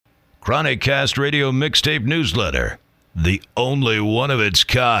ChronicCast Radio Mixtape Newsletter. The only one of its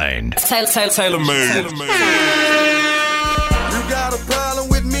kind. TaylrMayd. You got a problem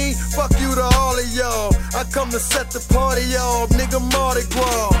with me? Fuck you to all of y'all. I come to set the party, y'all. Nigga, Mardi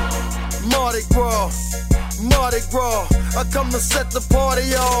Gras. Mardi Gras. Mardi Gras. I come to set the party,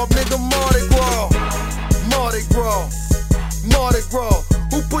 y'all. Nigga, Mardi Gras. Mardi Gras. Mardi Gras.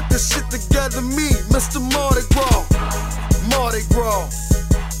 Who put this shit together? Me, Mr. Mardi Gras. Mardi Gras.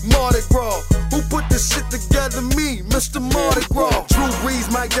 Mardi Gras. Who put this shit together? Me, Mr. Mardi Gras. Drew Brees,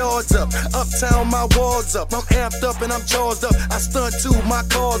 my yards up. Uptown, my walls up. I'm amped up and I'm charged up. I stunt too, my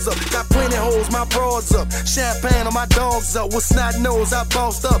cars up. Got plenty hoes, my broads up. Champagne on my dogs up. With snot nose, I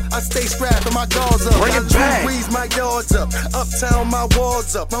bossed up. I stay strapped and my guards up. Bring it back. Drew Brees, my yards up. Uptown, my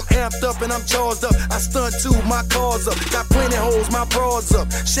walls up. I'm amped up and I'm charged up. I stunt too, my cars up. Got plenty hoes, my broads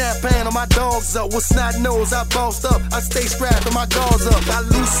up. Champagne on my dogs up. With snot nose, I bossed up. I stay strapped and my guards up. I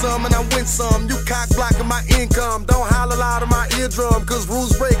lose some and I win some. You cock blocking my income. Don't holler loud in my eardrum, cause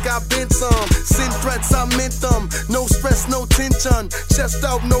rules break, I bent some. Send threats, I meant them. No stress, no tension. Chest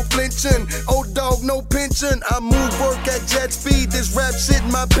out, no flinching. Old dog, no pension. I move work at jet speed. This rap shit,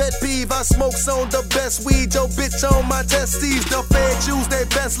 my pet peeve. I smoke on the best weed. Yo, bitch on my testes. The Fed choose their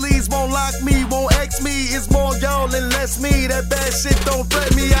best leads. Won't lock me, won't X me. It's more y'all and less me. That bad shit don't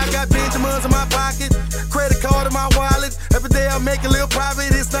threat me. I got Benjamins in my pocket. Credit card in my wallet. Every day I make a little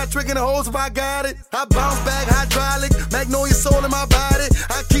profit. It's not tricking the hoes if I got it. I bounce back hydraulic. Magnolia soul in my body.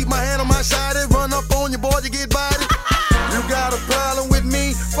 I keep my hand on my shot. Run up on your boy, you get body. You got a problem with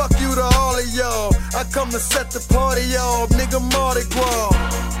me? Fuck you to all of y'all. I come to set the party, y'all. Nigga, Mardi Gras.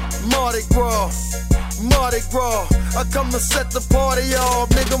 Mardi Gras. Mardi Gras. I come to set the party, y'all.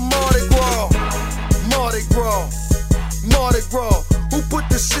 Nigga, Mardi Gras. Mardi Gras. Mardi Gras. Who put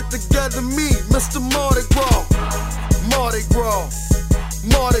this shit together? Me, Mr. Mardi Gras. Mardi Gras.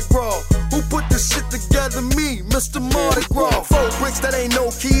 Mardi Gras. Who put this shit together? Me, Mr. Mardi Gras. 4 bricks that ain't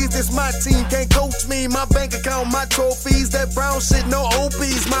no keys. This my team, can't coach me. My bank account, my trophies. That brown shit, no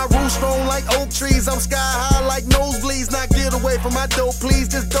OPs. My roots strong like oak trees. I'm sky high like nosebleeds. Now get away from my dope, please.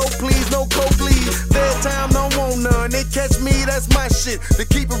 Just dope, please. No coke, please. Bedtime, don't want none. They catch me, that's my shit. To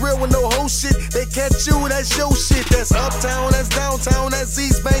keep it real with no whole shit. They catch you, that's your shit. That's uptown, that's downtown. That's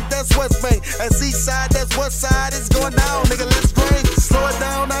East Bank, that's West Bank. That's East Side, that's West Side. It's going down, nigga, let's drink. Slow it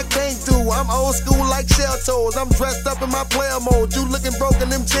down, I can't do. I'm old school like shell toes. I'm dressed up in my player mode. You looking broke in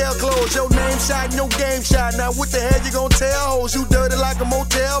them jail clothes. Your name shot and your game shot. Now what the hell you gon' tell hoes? You dirty like a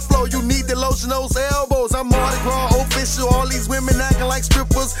motel floor. You need to lotion those elbows. I'm Mardi Gras official. All these women acting like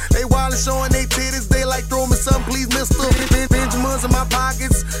strippers. They wild and showing they titties. They like throw me something, please, mister. Benjamins in my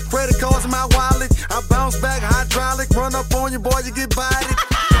pockets. Credit cards in my wallet. I bounce back hydraulic. Run up on you, boy, you get bodied.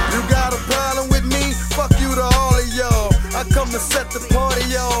 You got a problem with me? Fuck you to all of y'all. I come to set the party,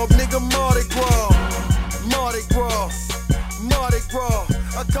 y'all. Nigga, Mardi Gras. Mardi Gras. Mardi Gras.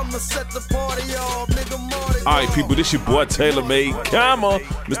 I come to set the party, y'all. Nigga, Mardi Gras. All right, people, this your boy TaylrMayd,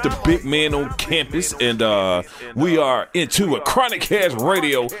 Mr. Big Man on campus, and we are into a ChronicCast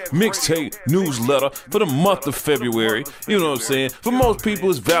Radio Mixtape Newsletter for the month of February. You know what I'm saying? For most people,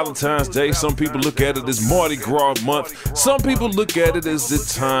 it's Valentine's Day. Some people look at it as Mardi Gras month. Some people look at it as the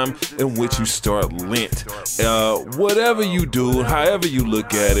time in which you start Lent. Whatever you do, however you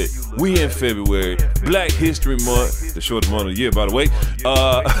look at it, we in February. Black History Month, the shortest month of the year, by the way.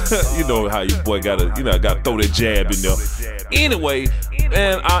 You know how your boy gotta throw that jab in there. Anyway,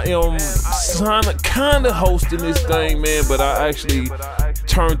 and I am kind of hosting this thing, man, but I actually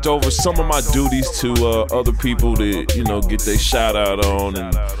turned over some of my duties to other people to, get their shout out on,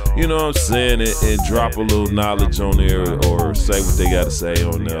 and you know what I'm saying, and drop a little knowledge on there or say what they gotta say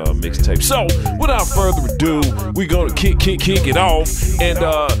on the mixtape. So without further ado, we gonna kick it off, and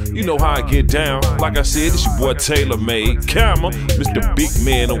you know how I get down. Like I said, it's your boy TaylrMayd, Mr. Big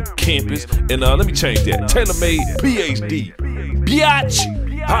Man on campus, and let me change that. TaylrMayd, PhD, biatch,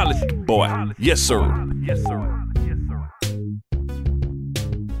 holla at the boy. Yes, sir. Yes, sir.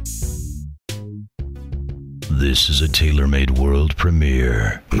 This is a TaylrMayd world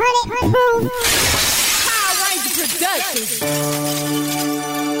premiere. Power Ranger Productions.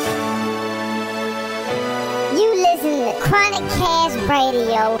 You listen to ChronicCast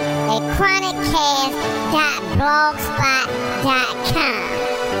Radio at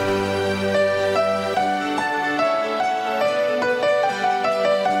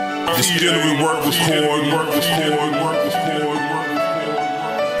ChronicCast.blogspot.com. Just dealing with work, record.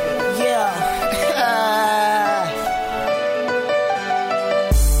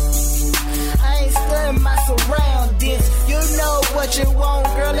 What you want,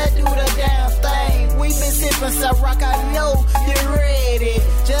 girl, let's do the damn thing. We been sipping some rock, I know you're ready.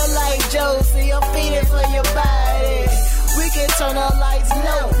 Just like Josie, I'm feeding for your body. We can turn the lights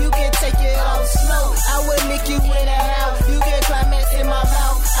low, you can take it off slow. I will lick you in the house, you can climax in my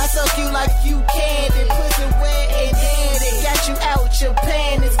mouth. I suck you like you candy, pussy wet and dandy. Got you out your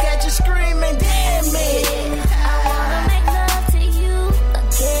panties, got you screaming, damn it. I wanna make love to you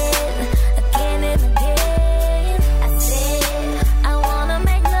again, again and again. I said, I wanna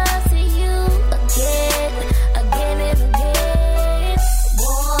make love to you again, again and again.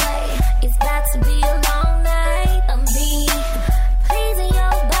 Boy, it's about to be a long night. I'm pleasing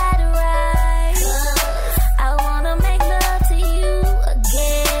your body right. 'Cause I wanna make love to you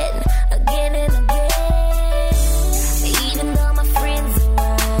again, again and again. Even though my friends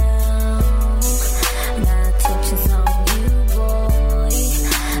around, my attention's on you, boy.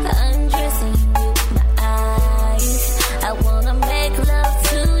 Undressing you with my eyes. I wanna make love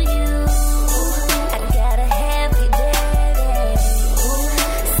to you. I gotta have you, daddy.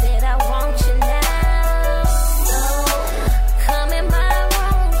 Said I want you now. So come in my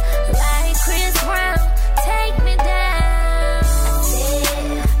room like Chris Brown. Take me down. I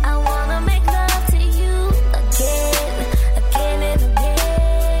said I wanna make love to you again, again and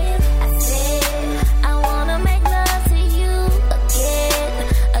again. I said I wanna make love to you again,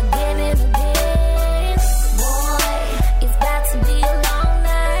 again and again. Boy, it's about to be a long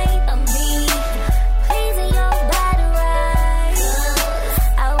night. I'm pleasing your body right. 'Cause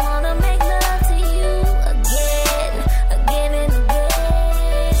I wanna make love to you again, again and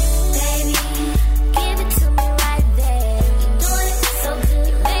again. Baby, give it to me right there. You're doing it so good.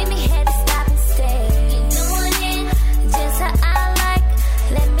 You made me had to stop and stare. You're doing it just how I like.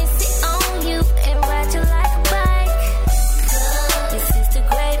 Let me sit on you and ride you like a bike. 'Cause this is the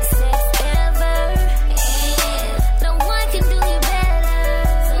greatest sex ever, and no one can do you better.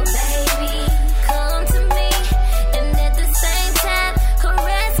 So baby, come to me and at the same time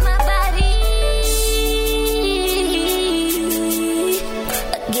caress my body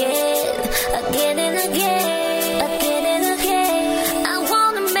again, again and again, again and again. I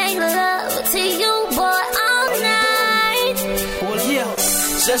wanna make love to you, boy, all night. Well, yeah,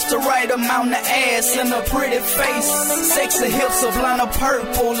 just the right amount of ass and a pretty face. Sexy hips of line of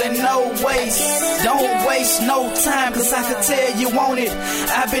purple and no waist. Don't waste no time, 'cause I can tell you want it.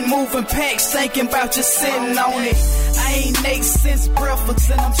 I've been moving packs, thinking about you sitting on it. I ain't ate since breakfast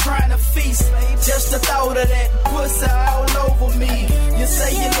and I'm trying to feast. Just the thought of that pussy all over me. You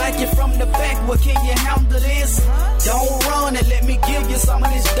say you like it from the back, well, can you handle this? Don't run and let me give you some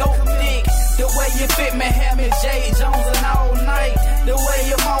of this dope dick. The way you fit me, have me J. Jones and all night. The way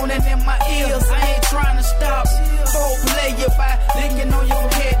you're moaning in my ears, I ain't trying to stop. Go play you by licking on your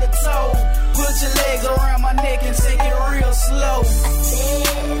head to toe. Put your legs around my neck and take it real slow. I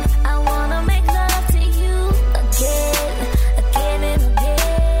said I wanna make love to you again, again and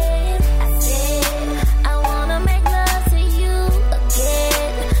again. I said I wanna make love to you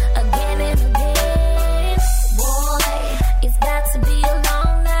again, again and again. Boy, it's about to be a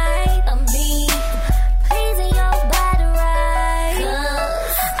long night. I'm pleasing your body right.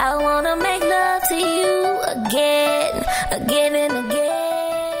 'Cause I wanna make love to you again, again and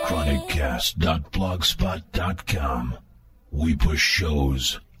again. ChronicCast.blogspot.com. We push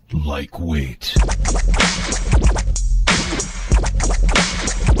shows like weight.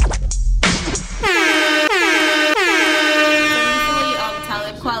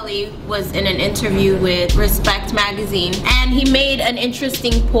 Talib Kweli was in an interview with Respect magazine, and he made an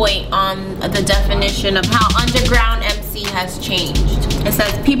interesting point on the definition of how underground MC has changed. It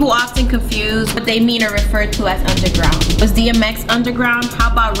says people often confuse what they mean or refer to as underground. Was DMX underground? How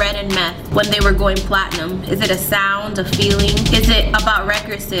about Red and Meth when they were going platinum? Is it a sound, a feeling? Is it about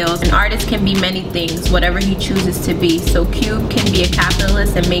record sales? An artist can be many things, whatever he chooses to be. So Cube can be a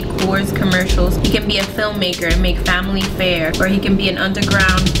capitalist and make Coors commercials. He can be a filmmaker and make family fare, or he can be an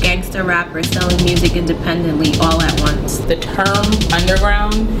underground gangster rapper selling music independently all at once. The term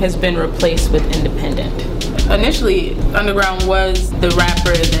underground has been replaced with independent. Initially, underground was the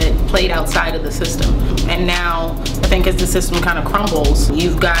rapper that played outside of the system. And now, I think as the system kind of crumbles,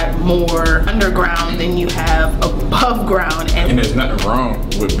 you've got more underground than you have above ground. And there's nothing wrong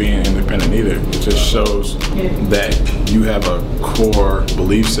with being independent either. It just shows that you have a core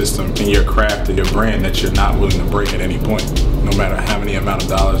belief system in your craft and your brand that you're not willing to break at any point, no matter how many amount of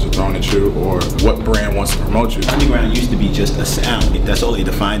dollars are thrown at you or what brand wants to promote you. Underground used to be just a sound. That's all they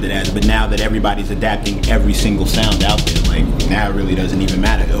defined it as. But now that everybody's adapting every single sound out there, like, now it really doesn't even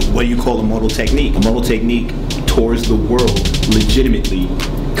matter. What do you call a Mortal Technique? A Mortal Technique tours the world legitimately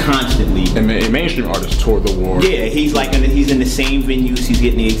constantly. And mainstream artists tour the war. Yeah, he's in the same venues. He's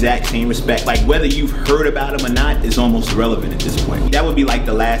getting the exact same respect. Like whether you've heard about him or not is almost irrelevant at this point. That would be like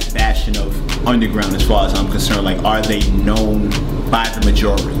the last bastion of underground, as far as I'm concerned. Like, are they known by the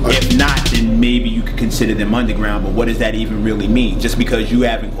majority? If not, then maybe you could consider them underground. But what does that even really mean? Just because you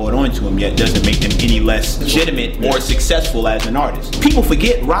haven't caught on to them yet doesn't make them any less legitimate or successful as an artist. People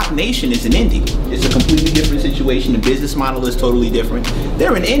forget Rock Nation is an indie. It's a completely different situation. The business model is totally different.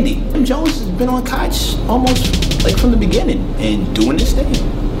 They're an indie. Jim Jones has been on Koch almost like from the beginning and doing this thing.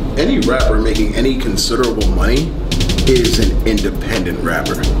 Any rapper making any considerable money is an independent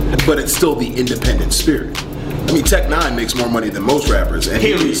rapper, but it's still the independent spirit. I mean, Tech Nine makes more money than most rappers, and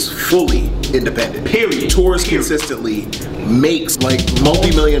he's fully independent. Tours consistently, makes like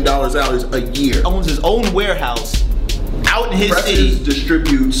multi-million dollars a year. Owns his own warehouse out in his city. city.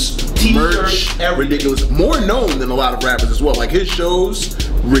 Distributes merch, ridiculous. More known than a lot of rappers as well. Like his shows,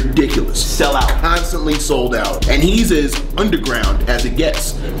 ridiculous. Sell out. Constantly sold out. And he's as underground as it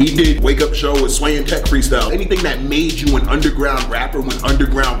gets. He did Wake Up Show with Sway and Tech Freestyle. Anything that made you an underground rapper when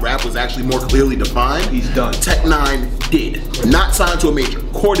underground rap was actually more clearly defined, he's done. Tech Nine did. Not signed to a major,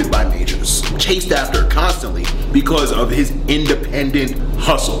 courted by majors, chased after constantly because of his independent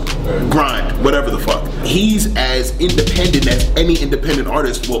hustle, grind, whatever the fuck. He's as independent as any independent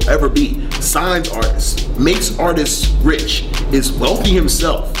artist will ever be. Signs artists, makes artists rich, is wealthy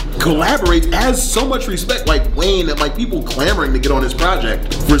himself, collaborates, has so much respect, like Wayne, and like people clamoring to get on his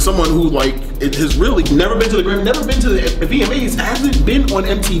project. For someone who like it has really never been to the Grammy, never been to the VMAs, hasn't been on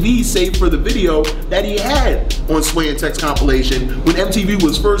MTV save for the video that he had on Sway and Tech's compilation when MTV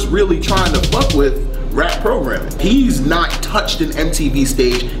was first really trying to fuck with rap programming. He's not touched an MTV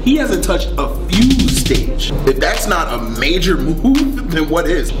stage. He hasn't touched a Fuse stage. If that's not a major move, then what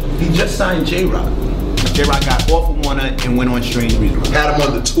is? He just signed J-Rock. J-Rock got off of Warner and went on Strange Music. Had him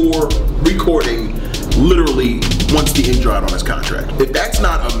on the tour recording literally once the ink dried on his contract. If that's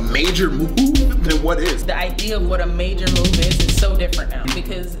not a major move, then what is? The idea of what a major move is so different now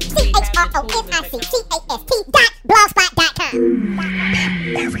because we have the tools to pick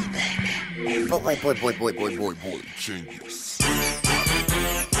ChronicCast.blogspot.com. Everything. Boy, genius.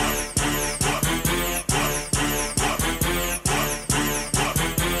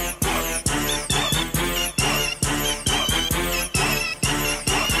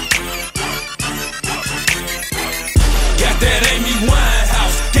 That Amy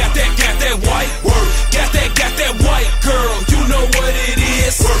Winehouse, got that white word, got that white girl, you know what it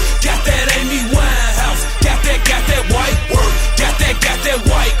is. Got that Amy Winehouse, got that white word, got that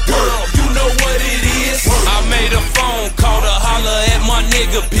white girl, you know what it is. I made a phone call to holler at my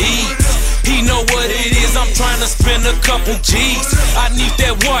nigga Beats. He know what it is, I'm trying to spend a couple G's. I need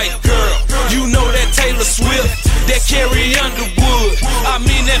that white girl, you know that Taylor Swift, that Carrie Underwood, I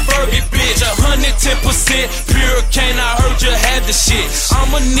mean that Fergie bitch, 110% pure cane, I heard you had the shit.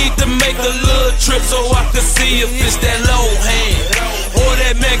 I'ma need to make a little trip so I can see if it's that low hand or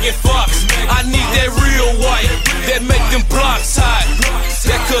that Megan Fox. I need that real white that make them blocks hot.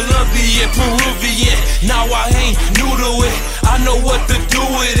 That Colombian, Peruvian, now I ain't new to it. I know what to do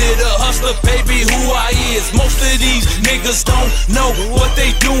with it, a hustler, baby, who I is. Most of these niggas don't know what they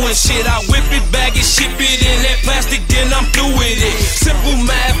doing. Shit, I whip it, bag it, ship it in that plastic, then I'm through with it. Simple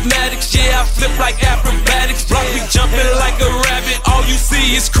mathematics, yeah, I flip like acrobatics. Block me jumping like a rabbit, all you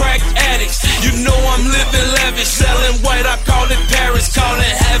see is crack addicts. You know I'm living lavish, selling white, I call it Paris,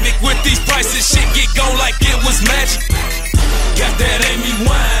 calling havoc. With these prices, shit get go like it was magic. Got that Amy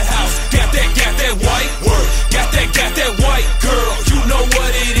Winehouse, got that white word, got that white girl, you know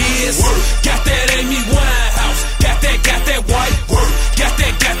what it is. Got that Amy Winehouse, got that white word, got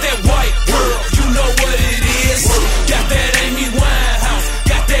that white girl, you know what it is. Got that Amy Winehouse,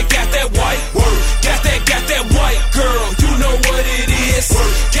 got that white word, got that white girl, you know what it is.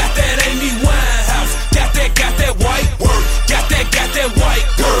 Got that Amy Winehouse, got that white word, got that white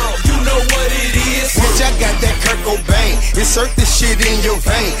girl, you know what it is. Bitch, I got that Kurt Cobain. Insert this shit in your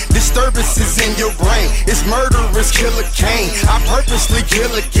vein. Disturbances in your brain. It's murderous, killer Kane. I purposely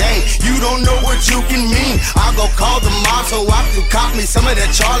kill a game. You don't know what you can mean. I'll go call the mob so I can cop me some of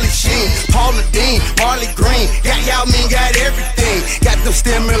that Charlie Sheen, Paula Dean, Marley Green. Got y'all mean, got everything. Got them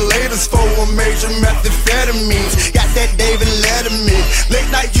stimulators for a major methamphetamines. Got that David Letterman. Late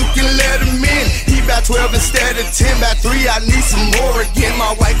night you can let him in. He about 12 instead of 10. About 3 I need some more again.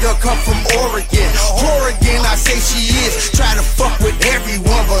 My white girl come from Oregon. Oregon I say she is. Try to fuck with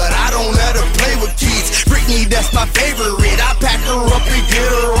everyone, but I don't let her play with kids. Britney, that's my favorite. I pack her up and get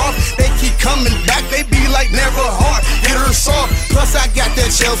her off. They keep coming back, they be like never hard. Hit her soft, plus I got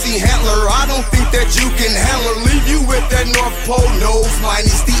that Chelsea Handler. I don't think that you can handle. Leave you with that North Pole nose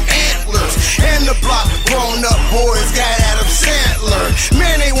minus the antlers. And the block grown up boys got Adam Sandler.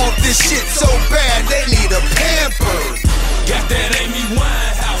 Man, they want this shit so bad they need a pamper. Got that Amy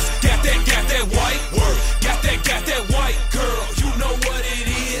Winehouse, got that white word, got that white girl, you know what it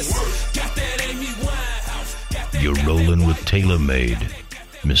is. Got that Amy Winehouse, got that. You're rolling with TaylrMayd,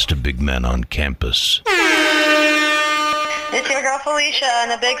 Mr. Big Man on Campus. It's your girl Felicia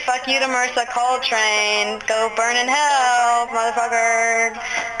and a big fuck you to Marissa Coltrane. Go burn in hell, motherfucker.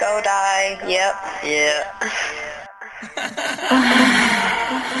 Go die. Yep.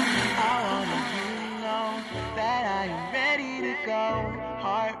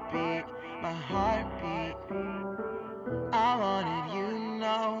 Heartbeat, my heartbeat. I wanted you to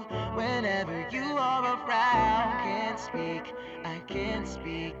know whenever you are around. Can't speak, I can't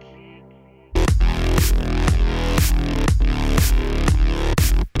speak.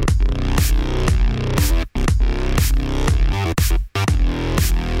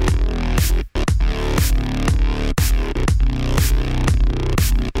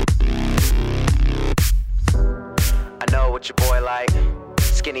 I know what your boy like.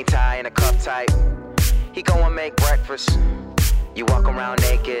 Skinny tie and a cup type. He go and make breakfast. You walk around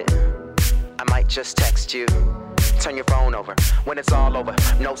naked. I might just text you. Turn your phone over when it's all over.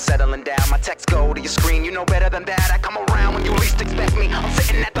 No settling down. My texts go to your screen. You know better than that. I come around when you least expect me. I'm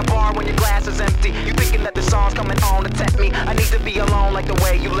sitting at the bar when your glass is empty. You thinking that the song's coming on to tempt me. I need to be alone like the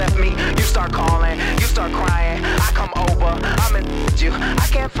way you left me. You start calling, you start crying. I come over, I'm in you. I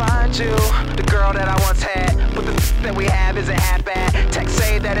can't find you, the girl that I once had. But the that we have isn't half bad. Text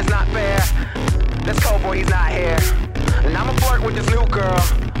say that it's not fair. Let's go, boy, he's not here. And I'ma flirt with this new girl.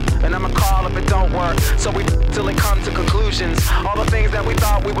 And I'ma call if it don't work. So we till it comes to conclusions. All the things that we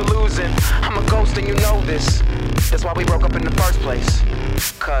thought we were losing. I'm a ghost and you know this. That's why we broke up in the first place.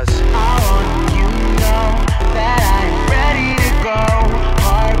 Cause I want you to know that I'm ready to go.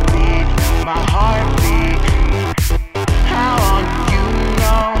 Heartbeat, my heartbeat. I want you to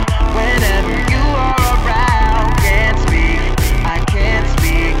know whenever you are around. Can't speak, I can't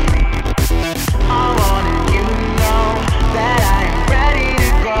speak. I wanted you to know that I am ready to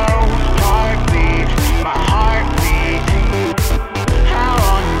go. Heartbeat, my heartbeat. I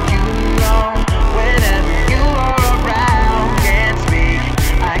want you to know whenever you are around. Can't speak,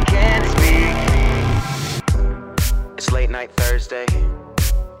 I can't speak. it's late night Thursday.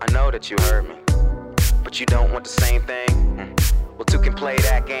 I know that you heard me, but you don't want the same thing. Well, two can play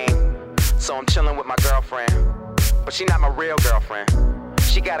that game. So I'm chilling with my girlfriend, but she not my real girlfriend.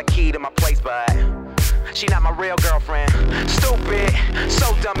 She got a key to my place, but she not my real girlfriend. Stupid,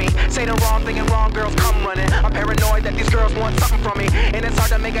 so dummy. Say the wrong thing and wrong girls come running. I'm paranoid that these girls want something from me, and it's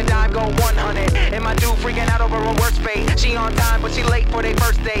hard to make a dime go 100. And my dude freaking out over a worst fate. She on time, but she late for their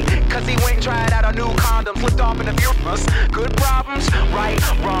first date. Cause he went and tried out a new condom. Slipped off in a few months. Good problems, right,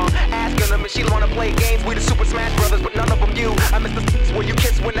 wrong. Asking them if she wanna play games. We the Super Smash Brothers, but none of them you. I miss the where you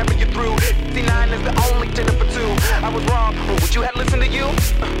kiss whenever you're through. 69 is the only dinner for two. I was wrong, but would you have listened to you?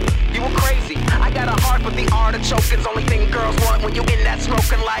 You were crazy. I got a heart, but the artichoke is only thing girls want when you in that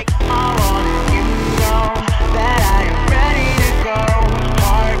smoking like. I wanted you to know that I am ready to go.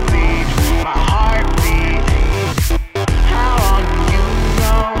 Heartbeat, my heartbeat. I want you to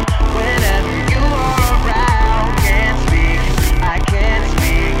know whenever you are around. Can't speak, I can't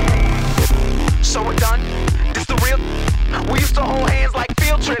speak. So we're done? This the real? We used to hold hands like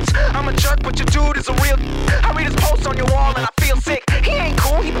field trips. I'm a jerk, but your dude is a real. I read his posts on your wall and I feel sick. He ain't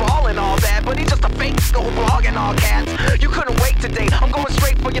cool, he ballin' all that, but he's just a fake who blogging all cats. You couldn't wait today. I'm going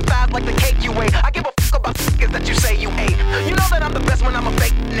straight for your thighs like the cake you ate. I give a fuck about niggas that you say you ate. You know that I'm the best when I'm a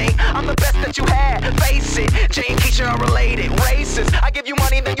fake Nate. I'm the best that you had. Face it. Jay and Keisha are related. Racist. I give you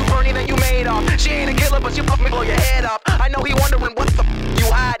money, then you burn then you made off. She ain't a killer, but you fuck me, blow your head off. I know he wondering what the you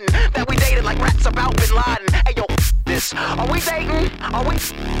hiding. That we dated like rats about Bin Laden. Hey yo, this. Are we dating? Are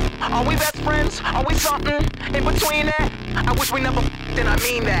we best friends? Are we something in between that? I wish we never and I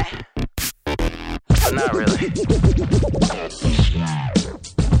mean that. But not really.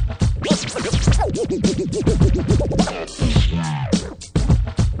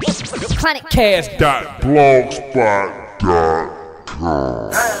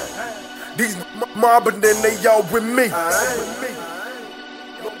 ChronicCast.blogspot.com. These mobbing, then they all with me.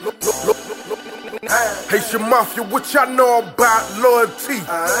 Haitian Mafia, what y'all know about loyalty?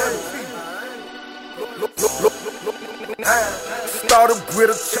 Started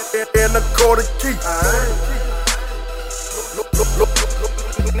with a check and a quarter key.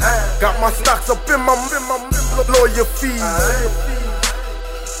 Got my stocks up in my lawyer fees.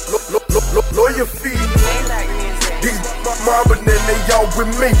 Lawyer fees. These Marvin and they all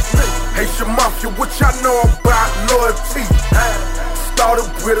with me. Haitian Mafia, what y'all know about loyalty? Started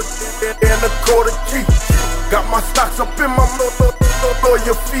with a and a quarter key. Got my stocks up in my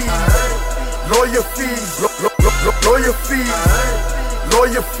lawyer fees. Lawyer fees, lawyer fees,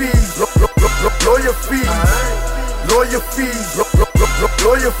 lawyer fees, lawyer fees, lawyer fees, lawyer fees,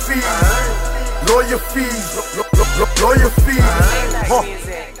 lawyer fees, lawyer fees.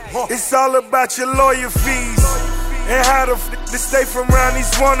 It's all about your lawyer fees and how to stay from around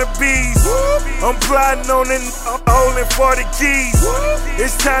these wannabes. I'm plotting on it, holding 40 keys.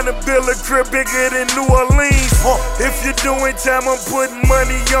 It's time to build a crib bigger than New Orleans. If you're doing time, I'm putting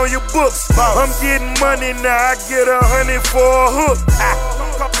money on your books. I'm getting money now, I get 100 for a hook.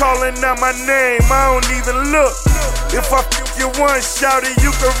 Calling out my name, I don't even look. If I you one shout it,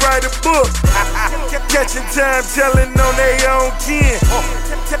 you can write a book. Catching time, telling on they own kin.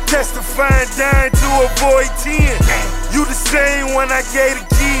 Testifying, dying to avoid 10. You the same one I gave the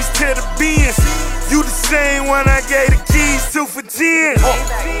keys to the Benz. You the same one I gave the keys to for 10.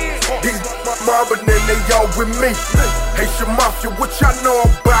 These Marvin and they all with me. Haitian Mafia, what y'all know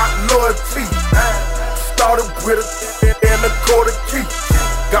about loyalty? Started with a and a quarter key.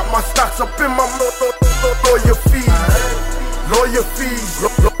 Got my stocks up in my lawyer fees. Lawyer fees,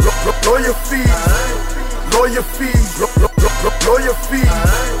 lawyer fees, lawyer fees, lawyer fees,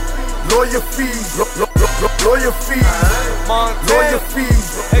 lawyer fees, lawyer fees, lawyer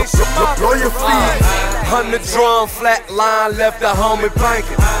fees, lawyer fees. 100 drum, flat line, left a homie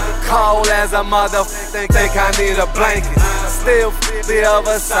blanket. Cold as a motherfucker, think I need a blanket. Still the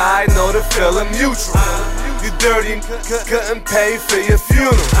other side, know the feeling mutual. You dirty, couldn't pay for your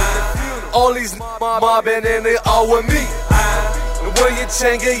funeral. All these mobbing and they all with me. When you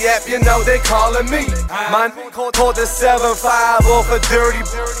change your yap, you know they calling me. Mine called the 7-5 off a dirty.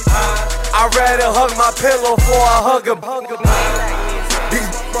 I'd rather hug my pillow before I hug a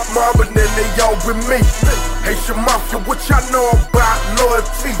These Marvin and they all with me. Haitian Mafia, what y'all know about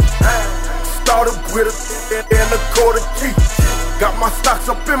loyalty? Started with a and a quarter key. Got my stocks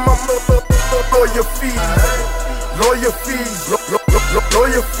up in my lawyer fees. Lawyer fees,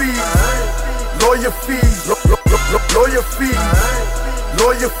 lawyer fees, lawyer fees, lawyer fees,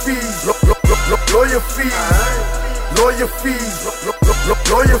 lawyer fees, lawyer fees, lawyer fees,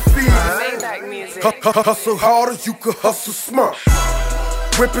 lawyer fees. Hustle harder, you can hustle smart.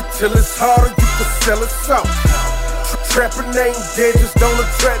 Whip it till it's harder, you can sell it out. Trapping ain't dead, just don't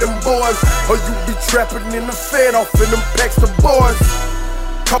attract them boys. Or you be trapping in the Fed off in them packs of boys.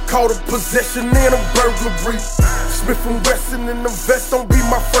 Caught a possession and a burglary. Smith & Wesson in the vest, don't be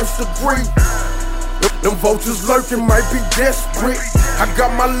my first degree. Them vultures lurking, might be desperate. I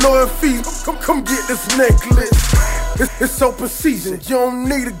got my loyal feet, come get this necklace. It's open season, you don't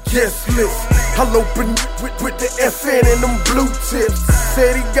need a guest list. I'll open with the FN and them blue tips.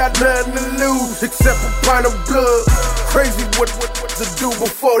 Said he got nothing to lose except a pint of blood. Crazy what to do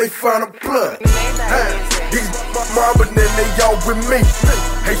before they find a plug. These Marvin and they all with me.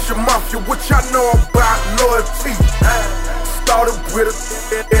 Haitian Mafia, what y'all know about loyalty? Started with a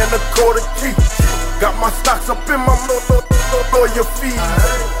and a quarter key. Got my stocks up in my lawyer fees.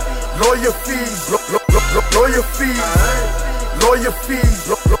 Lawyer fees, lawyer fees, lawyer fees,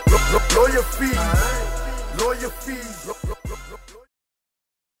 lawyer fees, lawyer fees.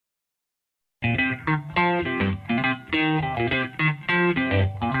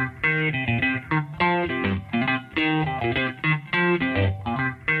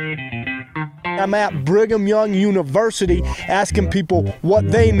 I'm at Brigham Young University asking people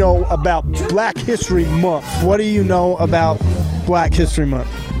what they know about Black History Month. What do you know about Black History Month?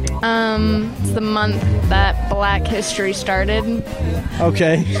 It's the month that Black history started.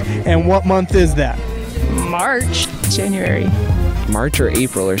 Okay, and what month is that? March. January. March or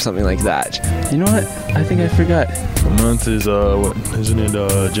April or something like that. You know what? I think I forgot. The month is, what, isn't it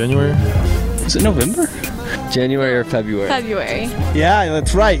January? Is it November? January or February? February. Yeah,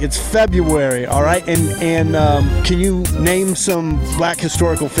 that's right. It's February, all right? And can you name some Black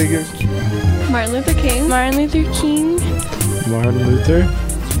historical figures? Martin Luther King. Martin Luther King. Martin Luther.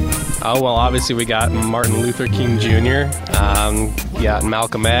 Oh, well, obviously we got Martin Luther King Jr., got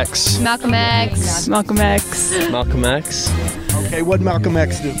Malcolm X. Malcolm X. Malcolm X. Malcolm X. Okay, what did Malcolm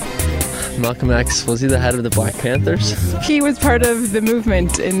X do? Malcolm X, was he the head of the Black Panthers? He was part of the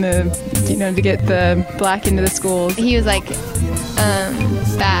movement in the, to get the black into the schools. He was like,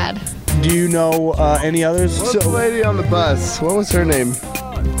 bad. Do you know any others? What's the lady on the bus? What was her name?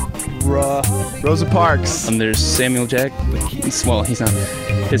 Rosa Parks. There's Samuel Jack. Well, he's not a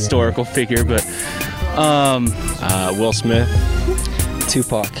historical figure, but Will Smith.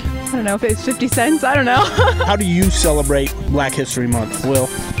 Tupac. don't know if it's 50 cents. I don't know. How do you celebrate Black History Month, Will?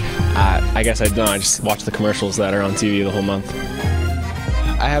 I guess I don't. I just watch the commercials that are on TV the whole month.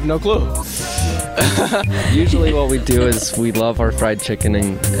 I have no clue. Usually what we do is we love our fried chicken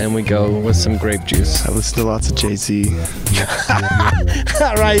and we go with some grape juice. I listen to lots of Jay-Z.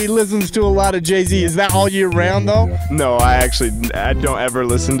 All right, he listens to a lot of Jay-Z. Is that all year round, though? No, I don't ever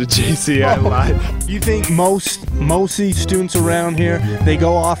listen to Jay-Z. I lied. You think most of these students around here, they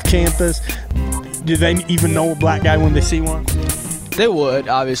go off campus, do they even know a black guy when they see one? They would,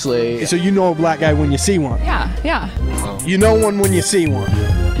 obviously. So you know a black guy when you see one? Yeah. You know one when you see one?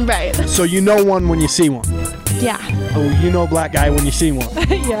 Right. So you know one when you see one? Yeah. Oh, you know a black guy when you see one?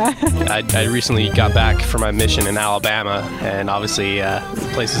 Yeah. I recently got back from my mission in Alabama, and obviously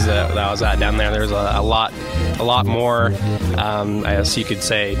places that I was at down there was a lot more, I guess you could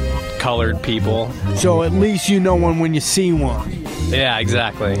say, colored people. So at least you know one when you see one. Yeah,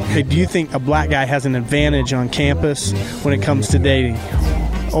 exactly. Hey, do you think a black guy has an advantage on campus when it comes to dating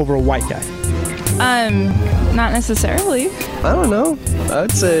over a white guy? Not necessarily. I don't know.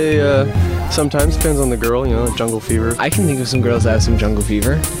 I'd say sometimes depends on the girl, jungle fever. I can think of some girls that have some jungle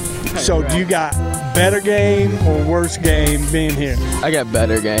fever. So do you got better game or worse game being here? I got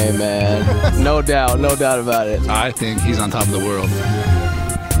better game, man. No doubt about it. I think he's on top of the world.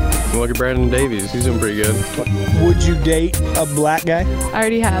 Look at Brandon Davies. He's doing pretty good. Would you date a black guy? I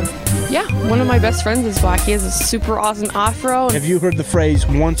already have. Yeah, one of my best friends is black. He has a super awesome afro. Have you heard the phrase,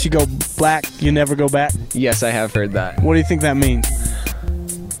 once you go black, you never go back? Yes, I have heard that. What do you think that means?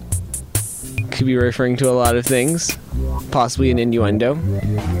 Could be referring to a lot of things. Possibly an innuendo.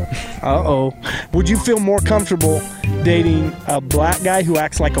 Uh-oh. Would you feel more comfortable dating a black guy who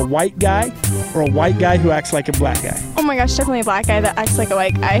acts like a white guy or a white guy who acts like a black guy? Oh my gosh, definitely a black guy that acts like a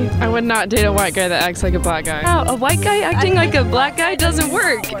white guy. I would not date a white guy that acts like a black guy. Oh, a white guy acting like a black guy doesn't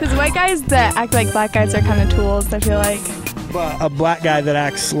work. Because white guys that act like black guys are kind of tools, I feel like. But a black guy that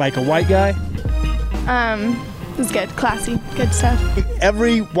acts like a white guy? It's good. Classy. Good stuff.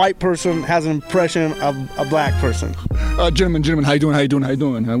 Every white person has an impression of a black person. Gentlemen, how you doing? We're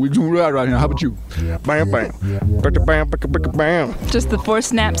doing right here. How about you? Bam, bam. Bam, bam. Just the 4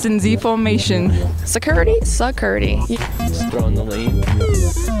 snaps in Z formation. Security. Just throwing the lean.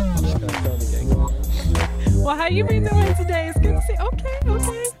 Well, how you been doing today? It's good to see. Okay.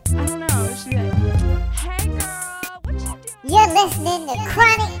 I don't know. She's like, hey girl, what you doing? You're listening to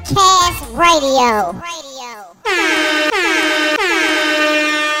ChronicCast Radio.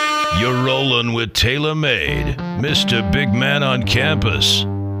 You're rolling with TaylrMayd, Mr. Big Man on Campus.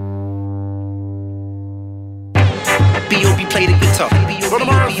 B.O.B. play the guitar.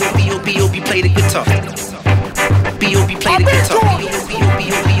 B.O.B. play the guitar. B.O.B. play the guitar.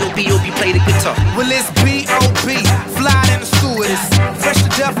 B.O.B. play the guitar. Well, it's B.O.B. Fly in the stewardess. Fresh to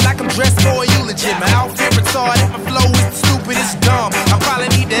death like I'm dressed for a eulogy. My outfit retarded, my flow is stupid, it's dumb. I probably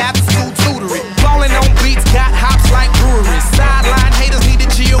need to after school tutoring. Ballin' on beats, got hops like breweries. Sideline haters need to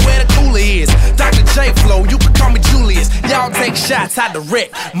chill where the cooler is. Dr. J Flow, you can call me Julius. Y'all take shots, I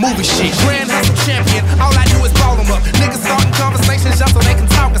direct movie shit. Grand Hustle champion, all I do is ball them up. Niggas starting conversations just so they can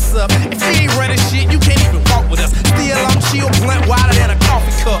talk us up. If you ain't running shit, you can't even walk with us. Still I'm chill, blunt wider than a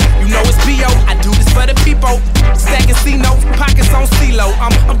coffee cup. You know it's B.O. I do this for the people. Stacking C-notes, pockets on C-Lo.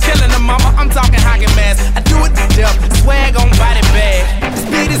 I'm killing the mama, I'm talking hockey mask. I do it to death, swag on body bag.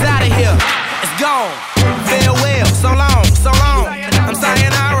 Speed is out of here, it's gone. Farewell, so long. I'm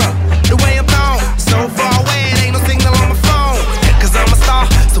sayonara, the way I'm gone. So far away, it ain't no signal on my phone. Cause I'm a star,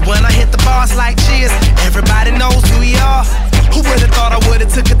 so when I hit the bars like cheers, everybody knows who we are. Who would've thought I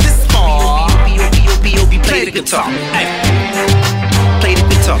would've took it this far? B.O.B. play the guitar. Ay. Play the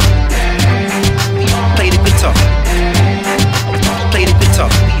guitar. Play the guitar. Play the guitar.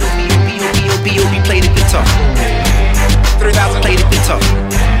 B.O.B. play the guitar. 3,000 play the guitar.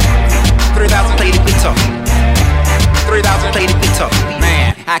 3,000 play the guitar. 3,000 play the guitar.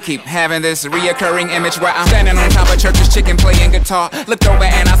 Man, I keep having this reoccurring image where I'm standing on top of church's chicken playing guitar. Looked over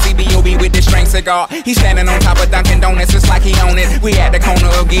and I see B.O.B. with this string cigar. He's standing on top of Dunkin' Donuts, it's like he own it. We at the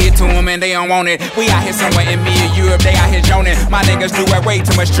corner of Give to him and they don't want it. We out here somewhere in mid-Europe, they out here joning. My niggas do it way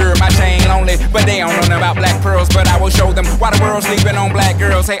too much sure, my chain lonely. But they don't know nothing about black pearls, but I will show them why the world's sleeping on black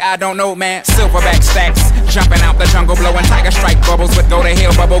girls. Hey, I don't know, man. Silverback stacks, jumping out the jungle, blowing tiger strike bubbles with go to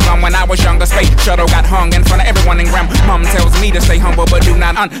hell bubble gum. When I was younger, space shuttle got hung in front of everyone in Graham. Mom tells me to stay humble, but do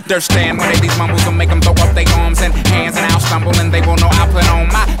not Dirt stand when they these mumbles will make them throw up their arms and hands, and I'll stumble and they will know I put on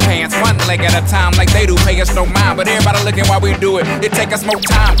my pants one leg at a time like they do. Pay us no mind, but everybody looking while we do it. It take us more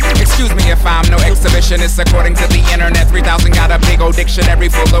time. Excuse me if I'm no exhibitionist. According to the internet, 3000 got a big old dictionary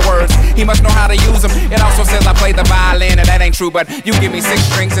full of words. He must know how to use them. It also says I play the violin, and that ain't true, but you give me 6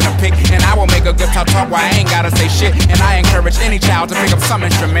 strings and a pick, and I will make a guitar talk where I ain't gotta say shit. And I encourage any child to pick up some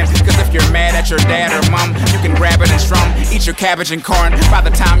instrument, cause if you're mad at your dad or mom, you can grab it and strum. Eat your cabbage and corn. By the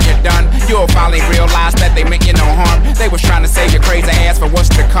time you're done, you'll finally realize that they meant you no harm. They was trying to save your crazy ass for what's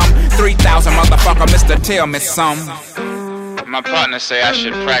to come. 3,000 motherfucker, Mr. Tell me some. My partner say I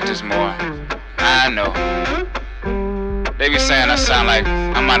should practice more. I know. They be saying I sound like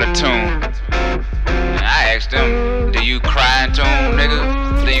I'm out of tune. And I asked them, do you cry in tune,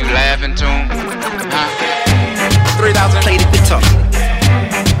 nigga? Do you laugh in tune? Huh? 3,000 play the guitar.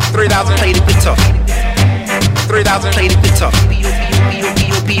 3,000 play the guitar. 3,000 play the guitar.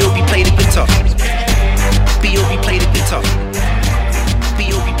 B.O.B. play the guitar. B.O.B. play the guitar.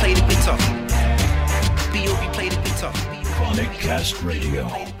 B.O.B. play the guitar. B.O.B. play the guitar. ChronicCast Radio,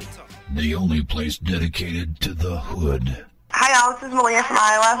 the only place dedicated to the hood. Hi y'all, this is Malia from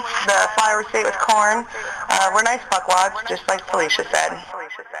Iowa, the flower state with corn. We're nice fuckwads, just like Felicia said.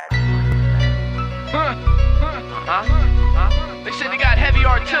 They said they got heavy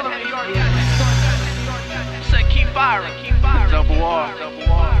artillery. Said keep firing. Double R.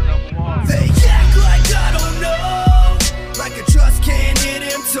 They act like I don't know, like I just can't hear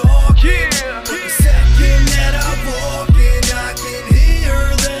them talking. But the second that I walk in, I can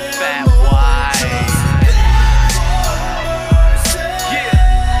hear them. Fat white.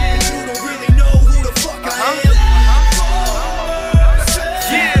 And you don't really know who the fuck I am.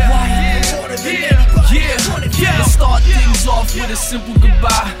 Let's start things off with a simple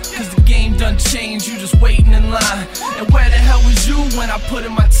goodbye, cause the game done changed, you just waiting in line. And where the hell was you when I put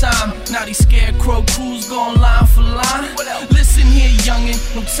in my time? Now these scarecrow crews going line for line. Listen here, youngin',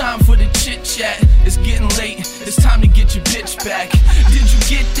 no time for the chit chat. It's getting late, it's time to get your bitch back. Did you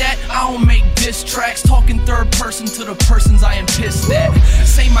get that? I don't make diss tracks, talking third person to the persons I am pissed at.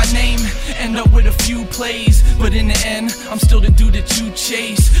 Say my name, end up with a few plays, but in the end, I'm still the dude that you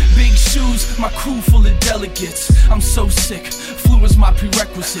chase. Big shoes, my crew full of delegates. I'm so sick, flu is my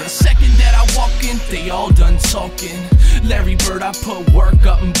prerequisite. Second that I walk in, they all done talking. Larry Bird, I put work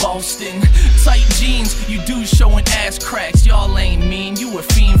up in Boston. Tight jeans, you dudes showing ass cracks. Y'all ain't mean, you a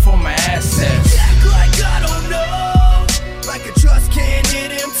fiend for my assets. They act like I don't know, like I just can't hear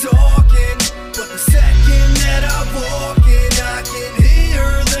them talking. But the second that I walk in, I can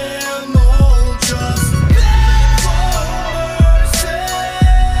hear them all just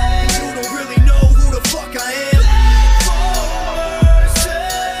and you don't really know who the fuck I am.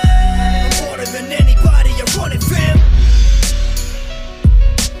 I'm harder than anybody, I run it, fam.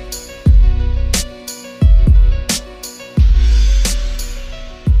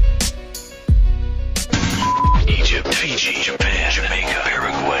 Egypt, Fiji, Japan, Jamaica,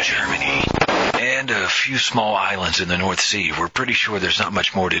 Paraguay, Germany, and a few small islands in the North Sea. We're pretty sure there's not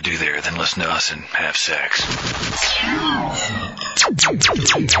much more to do there than listen to us and have sex.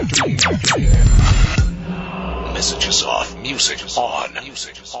 Messages off, music on.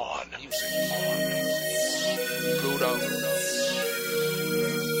 Music on. Pluto.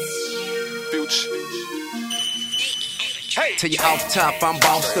 Future. Hey. Tell you off top, I'm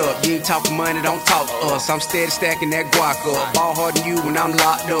bossed up. You ain't talking money, don't talk to us. I'm steady stacking that guac up. Ball harder than you when I'm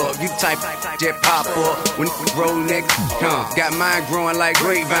locked up. You type jet pop up when roll neck. Got mine growing like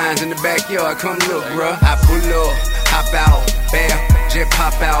grapevines in the backyard. Come look, bruh. I pull up, hop out, bam, jet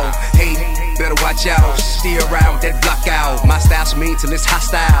pop out. Hey, better watch out. Steer around with that block out. My style's mean till it's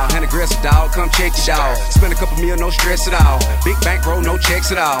hostile. And aggressive dog, come check your dog. Spend a couple mil, no stress at all. Big bankroll, no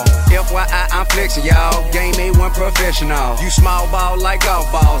checks at all. FYI, I'm flexing, y'all. Game A1 professional. You small ball like golf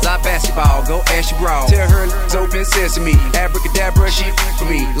balls. I basketball, go ask your bra. Tell her it's open sesame. Abracadabra, she for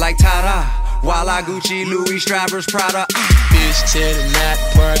me like Tada. While I Gucci, Louis, Strivers, Prada. Bitch, tell the night,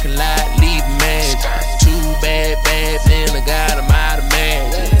 parking lot, leave magic. Too bad, then I got 'em out of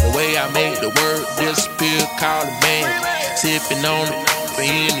magic. The way I make the word disappear, call it magic. Sipping on it, for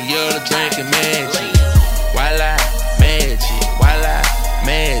any other drinking magic. Voila, magic, voila,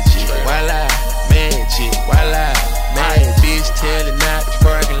 magic, voila, magic, voila, magic. Bitch, tell the night,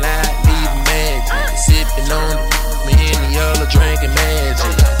 parking lot, leave magic. Sipping on it, for any other drinking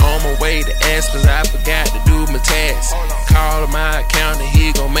magic. On my way to Aspen, I forgot to do my tax. Call my accountant,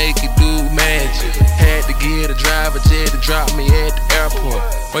 he gon' make it do magic. Had to get a driver jet to drop me at the airport.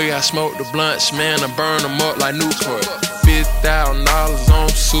 Where I smoke the blunts, man, I burn them up like Newport. $50,000 on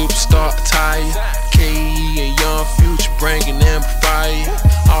superstar attire. K.E. and Young Future bringing them fire.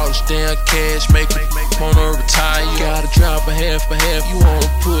 All this damn cash make me wanna retire. Gotta drop a half, you wanna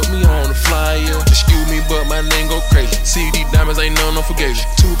put me on the flyer. Excuse me, but my name go crazy. CD diamonds ain't no fugazi.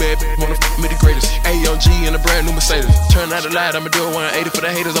 Too bad, wanna f me the greatest. AOG in a brand new Mercedes. Turn out the light, I'ma do a 180 for the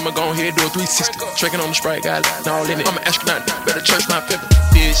haters. I'ma go ahead, do a 360. Tracking on the Sprite, got it all in it. I'm an astronaut, better church my pepper.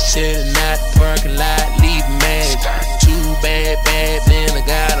 Bitch sitting out the parking lot, leaving magic. Too bad, then I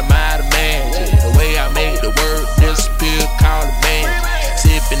got a mighty magic. The way I made the word disappear, call it magic.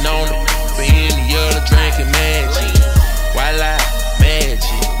 Sipping on the in the yellow, drinking magic. Voila, magic.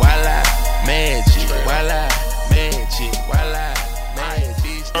 Voila, magic. Voila, magic. Voila, magic.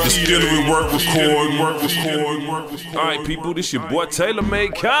 Distillery work record. Alright, people, this your boy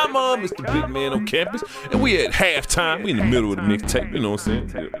TaylrMayd. Come on, Mr. Big Man on campus. And we at halftime. We in the middle of the mixtape, you know what I'm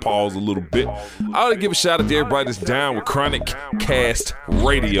saying? Pause a little bit. I ought to give a shout out to everybody that's down with ChronicCast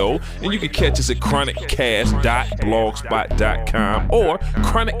Radio. And you can catch us at ChronicCast.blogspot.com or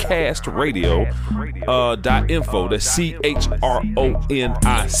ChronicCastRadio.info. That's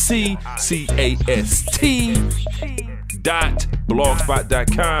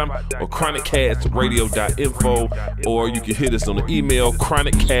ChronicCast.blogspot.com or ChronicCastRadio.info, or you can hit us on the email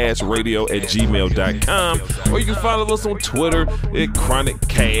ChronicCastRadio@gmail.com, or you can follow us on Twitter at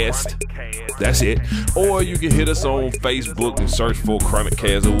ChronicCast. That's it. Or you can hit us on Facebook and search for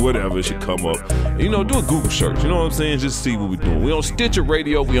ChronicCast or whatever, it should come up. You know, do a Google search, you know what I'm saying? Just see what we're doing. We on Stitcher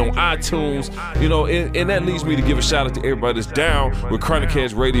Radio, we on iTunes, you know, and that leads me to give a shout out to everybody that's down with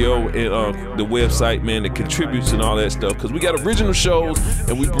ChronicCast Radio and the website, man, that contributes and all that stuff. Because we got original shows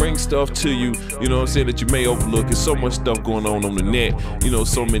and we bring stuff to you, you know what I'm saying, that you may overlook. There's so much stuff going on the net, you know,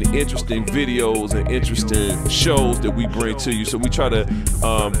 so many interesting videos and interesting shows that we bring to you. So we try to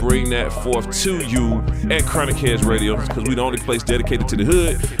bring that forth to you at ChronicCast Radio, because we the only place dedicated to the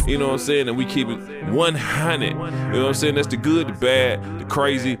hood, you know what I'm saying, and we keep it 100, you know what I'm saying. That's the good, the bad, the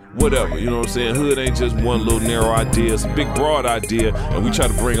crazy, whatever, you know what I'm saying. Hood ain't just one little narrow idea, it's a big broad idea, and we try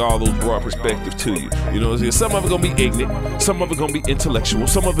to bring all those broad perspectives to you, you know what I'm saying. Some of it gonna be ignorant, some of it gonna be intellectual,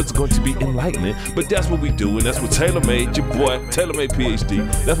 some of it's going to be enlightening, but that's what we do, and that's what TaylrMayd, your boy TaylrMayd PhD,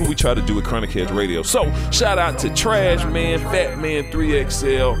 that's what we try to do at ChronicCast Radio. So shout out to Trash Man, Fat Man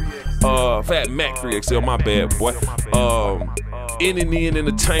 3XL, Fat Mac 3XL, my bad, boy. N&N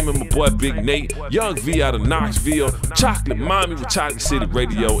Entertainment, my boy Big Nate, Young V out of Knoxville, Chocolate Mommy with Chocolate City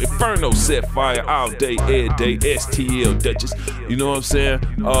Radio, Inferno Se4 all day, every day, STL Duchess, you know what I'm saying?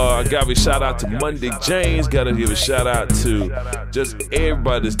 I gotta give a shout out to Monday James, gotta give a shout out to just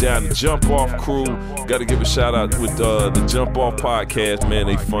everybody that's down the Jump Off crew, gotta give a shout out with the Jump Off podcast, man,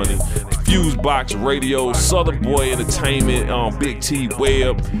 they funny. Fusebox Radio, Southern Boy Entertainment, Big T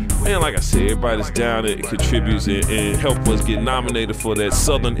Web, man, like I said, everybody that's down there contributes and help us get nominated for that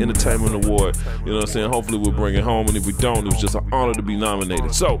Southern Entertainment Award, you know what I'm saying. Hopefully we'll bring it home, and if we don't, it was just an honor to be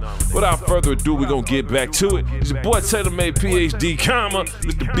nominated. So without further ado, we're gonna get back to it. It's your boy TaylrMayd PhD, comma,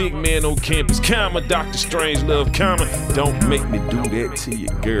 Mr. Big Man on campus, comma, Dr. Strangelove, comma, don't make me do that to you,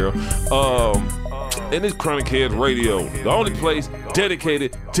 girl. And it's ChronicCast Radio, the only place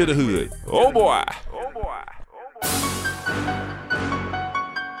dedicated to the hood. Oh boy.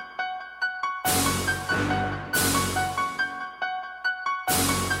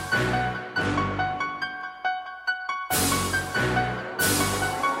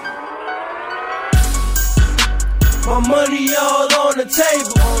 My money all on the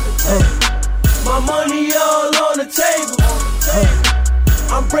table. My money all on the table.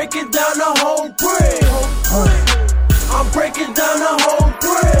 I'm breaking down the whole bread. I'm breaking down the whole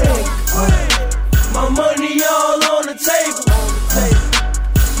bread. My money all on the table.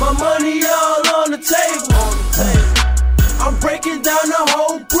 My money all on the table. I'm breaking down the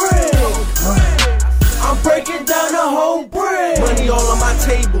whole bread. I'm breaking down the whole bread. Money all on my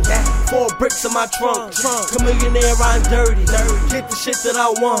table. 4 bricks in my trunk. A millionaire, I'm dirty. Get the shit that I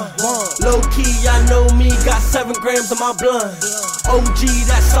want. Low key, I know me. Got 7 grams of my blunt. OG,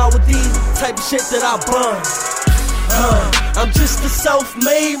 that's Saudi type of shit that I bun. I'm just a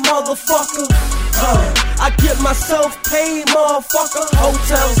self-made motherfucker. I get myself paid, motherfucker.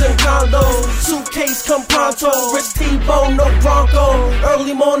 Hotels and condos, suitcase come pronto. Rich T-Bone, no Bronco.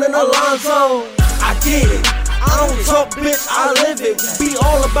 Early morning Alonzo. I get it. I don't talk, bitch, I live it. Be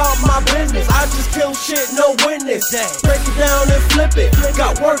all about my business. I just kill shit, no witness. Break it down and flip it.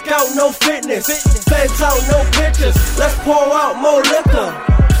 Got workout, no fitness. Feds out, no pictures. Let's pour out more liquor.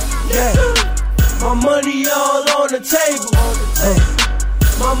 Yeah. My money all on the table.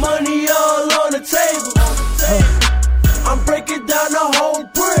 My money all on the table. I'm breaking down the whole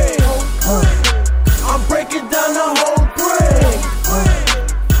bread. I'm breaking down the whole bread.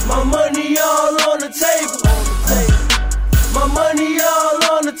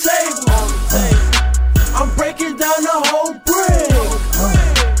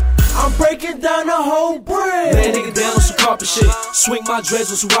 my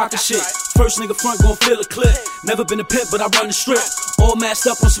dreads on some rockin' shit. First nigga front gon' feel a clip. Never been a pimp, but I run the strip. All masked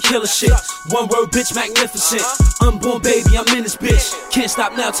up on some killer shit. One word, bitch, magnificent. Unborn baby, I'm in this bitch. Can't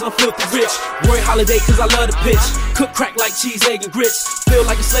stop now till I'm filthy rich. Roy Holiday, cause I love the pitch. Cook crack like cheese, egg, and grits. Feel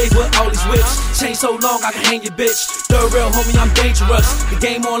like a slave with all these whips. Chain so long, I can hang your bitch. Third rail, homie, I'm dangerous. The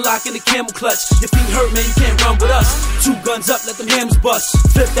game on lock in the camel clutch. Your feet hurt, man, you can't run with us. 2 guns up, let them hammers bust.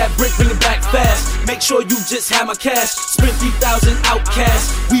 Flip that brick, bring it back fast. Make sure you just have my cash. Sprint 3,000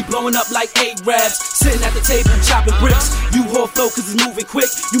 outcasts. We blowing up like Arabs. Sitting at the table, chopping bricks. You whore flow, cause it's moving quick.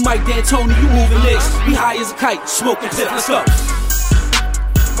 You Mike D'Antoni, you moving nicks. We high as a kite, smoking pip. Let's go.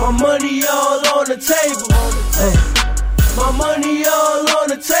 My money all on the table. My money all on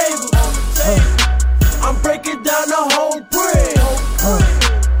the table. I'm breaking down the whole bread.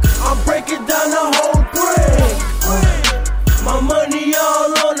 I'm breaking down the whole bread. My money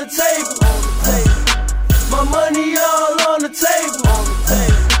all on the table. My money all on the table.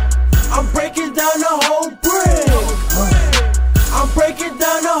 I'm breaking down the whole bread. I'm breaking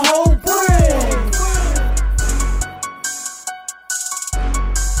down the whole bread.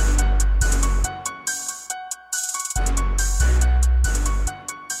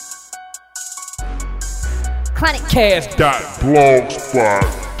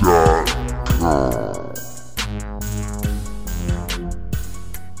 ChronicCast.blogspot.com.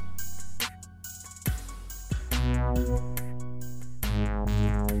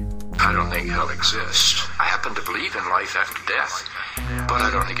 I don't think hell exists. I happen to believe in life after death, but I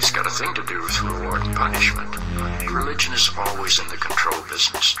don't think it's got a thing to do with reward and punishment. Religion is always in the control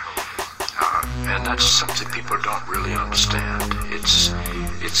business. And that's something people don't really understand. It's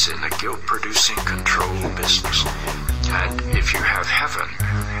in the guilt-producing control business. And if you have heaven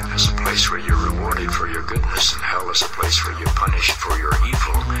as a place where you're rewarded for your goodness and hell as a place where you're punished for your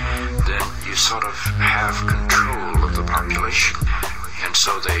evil, then you sort of have control of the population. And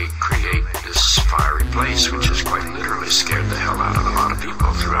so they create this fiery place, which has quite literally scared the hell out of a lot of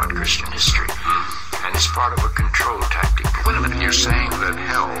people throughout Christian history. And it's part of a control tactic. Wait a minute, you're saying that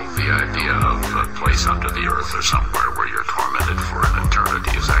hell, the idea of a place under the earth or somewhere where you're tormented for an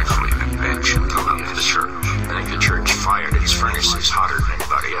eternity, is actually an invention of the church. I think the church fired its furnaces hotter than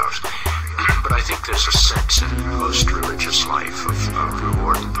anybody else. But I think there's a sense in most religious life of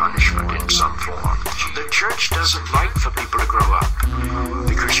reward and punishment in some form. The church doesn't like for people to grow up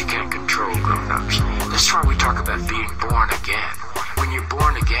because you can't control grown-ups. That's why we talk about being born again. When you're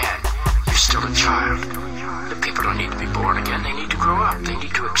born again, you're still a child. The people don't need to be born again. They need to grow up. They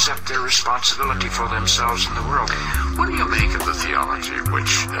need to accept their responsibility for themselves and the world. What do you make of the theology,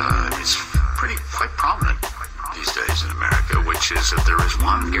 which is quite prominent these days in America, which is that there is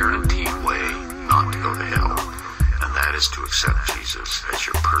one guaranteed way not to go to hell, and that is to accept Jesus as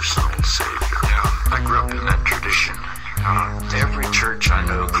your personal Savior? Yeah, I grew up in that tradition. Every church I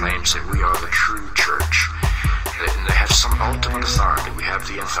know claims that we are the true church. They have some ultimate authority. We have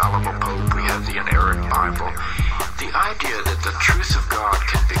the infallible Pope. We have the inerrant Bible. The idea that the truth of God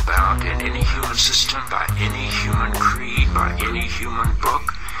can be bound in any human system, by any human creed, by any human book,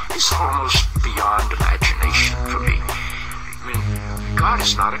 is almost beyond imagination for me. I mean, God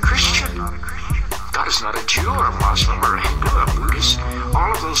is not a Christian. God is not a Jew or a Muslim or a Hindu or a Buddhist. All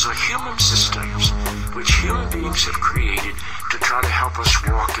of those are human systems which human beings have created to try to help us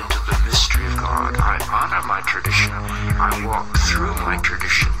walk into the mystery of God. I honor my tradition. I walk through my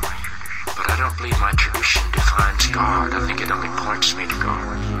tradition. But I don't believe my tradition defines God. I think it only points me to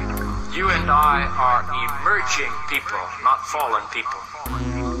God. You and I are emerging people, not fallen people.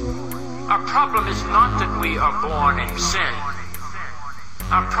 Our problem is not that we are born in sin.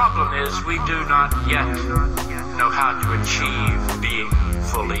 Our problem is we do not yet know how to achieve being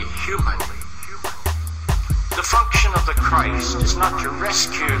fully human. The function of the Christ is not to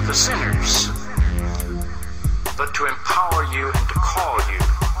rescue the sinners, but to empower you and to call you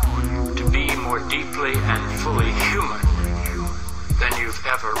to be more deeply and fully human than you've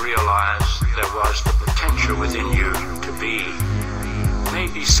ever realized there was the potential within you to be.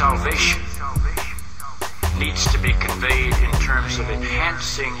 Maybe salvation needs to be conveyed in terms of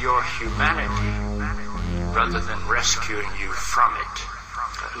enhancing your humanity rather than rescuing you from it.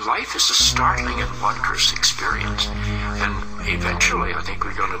 Life is a startling and wondrous experience, and eventually I think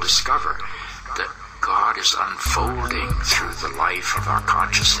we're going to discover that God is unfolding through the life of our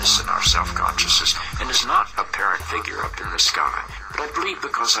consciousness and our self-consciousness, and is not a parent figure up in the sky. But I believe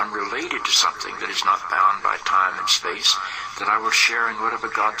because I'm related to something that is not bound by time and space, that I will share in whatever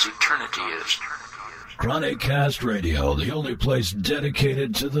God's eternity is. ChronicCast Radio, the only place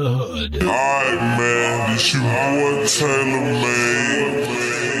dedicated to the hood. Alright, man, it's your boy TaylrMayd.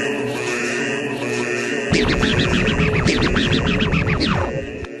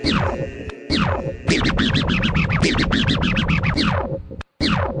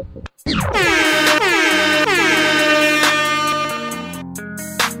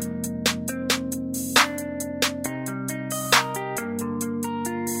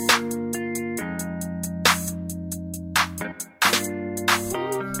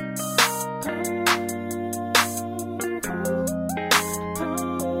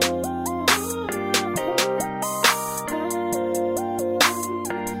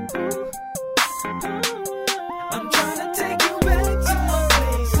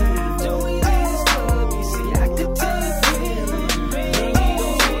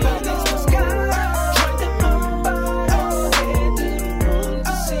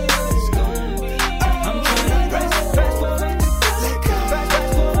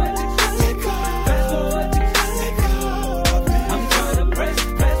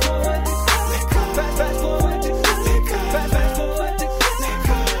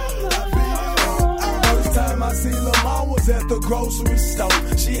 grocery store.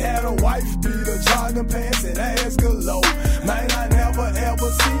 She had a wife beater, jogging pants and ass galore. Man, I never ever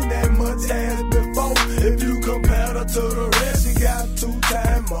seen that much ass before. If you compare her to the rest, she got 2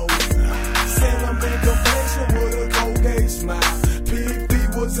 times more. Cinnamon complexion with a Colgate smile. PP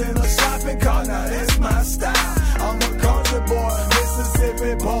was in a shopping cart, now that's my style. I'm a country boy,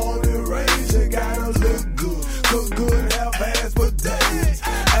 Mississippi, born and raised. You gotta look good, cook good, have ass for days.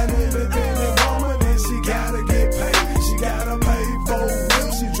 An independent woman, then she gotta get paid. She gotta pay for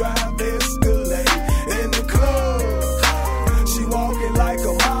wheels, she drive Escalade. In the club, she walking like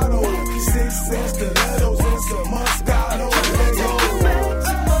a model. 6 stilettos and some Moscato.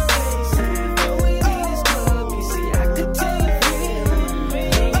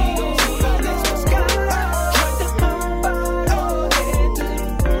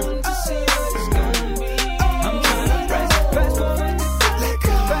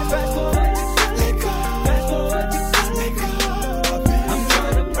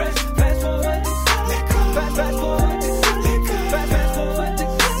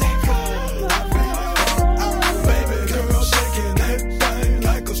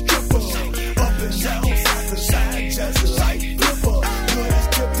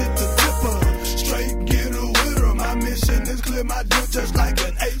 My dick just like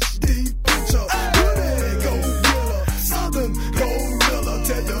an HD picture. Good go killer, Southern gorilla.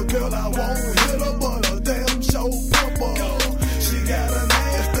 Tell the girl I won't hit her, but a damn show pumper. She got an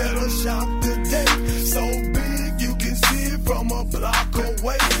ass that'll shock today. So big you can see it from a block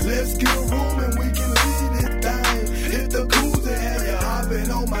away. Let's get a room and we can lead it thing. Hit the cruiser and you're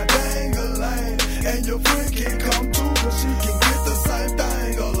hopping on my dang-a-lang. And your friend can come too, cause she can get the same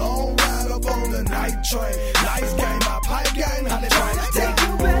thing. A long ride up on the night train. Nice game, my pipe game, how they trying to take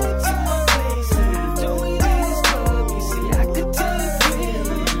you back to my place. Don't we leave this club? You see, I could tell you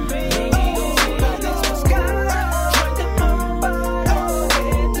feeling. Baby, go see my lips for sky. Drink the pump out all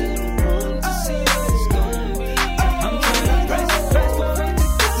head to the room to see what it's gonna be. I'm trying to fast forward to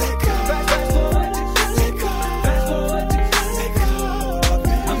liquor. Fast forward to liquor. Fast forward to liquor.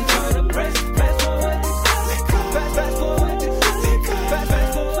 I'm trying to press fast forward to liquor. Fast forward to liquor.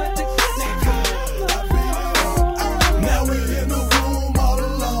 Fast forward to liquor. Now we in the room all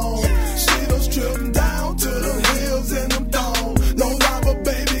alone. She done stripped down to the heels and them thongs. No lie, but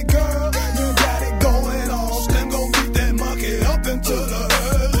baby girl, you got it going on. Slim gon' beat that monkey up into the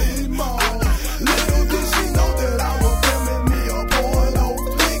early morning. Little did she know that I was filming me a porno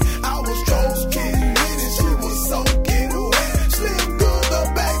flick. I was stroking it and she was soaking wet. Slim good, the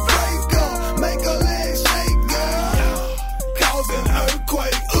back breaker, make her leg shake, girl. Cause an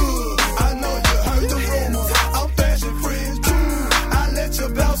earthquake, I know you heard the rumor. I'm fashion friends too. I let you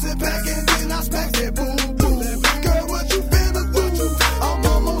bounce it back and then I smack that boom boom. Girl, what you finna do? I'm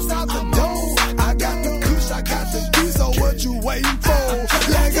almost out the door. I got the kush, I got the key, so what you waiting for?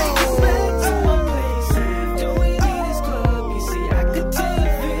 Let go. Don't we leave this club? You see, I could tell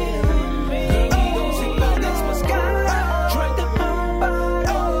you feeling. Baby, go see my lips for sky. Drink the pump out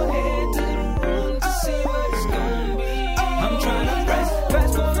all head to the room to see what it's gonna be. I'm trying to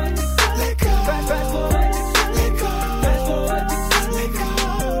fast forward to liquor. Fast forward to liquor. Fast forward to liquor.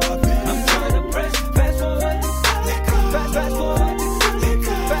 I'm trying to press fast forward to liquor. Fast forward to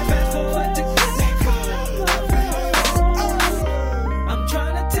liquor. Fast forward to liquor. I'm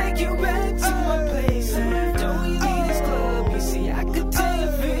trying to take you back to my place. Don't we leave this club? You see, I could tell you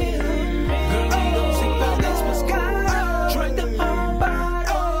feeling. Baby, go see my lips for sky. Drink the pump out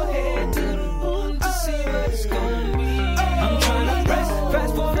all head to the room to see what it's gonna be. I'm trying to press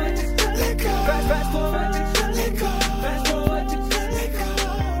fast forward to liquor. Fast forward to liquor. Fast forward to liquor.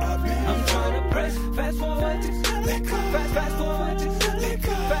 I'm trying to press fast forward to liquor. Fast forward to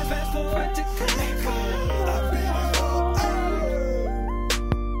liquor. Fast forward to liquor.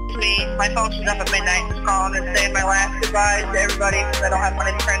 Me, my phone was up at midnight, just calling and saying my last goodbyes to everybody because I don't have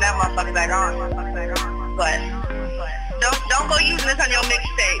money to turn that motherfucker back on. But don't go using this on your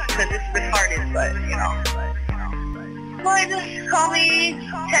mixtape because it's retarded. But you know, well, just call me,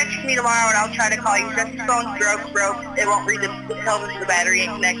 text me tomorrow, and I'll try to call you. Just the phone's broke. It won't read the tell us the battery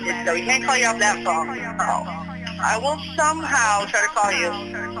ain't connected, so we can't call you off that phone. So I will somehow try to call you,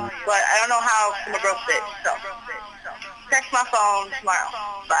 but I don't know how from a broke bitch. So text my phone tomorrow.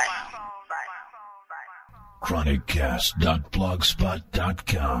 Bye.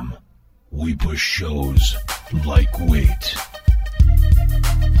 ChronicCast.blogspot.com. We push shows like weight.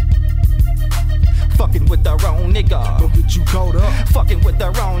 Fucking with the wrong nigga. Go get you caught up. Fucking with the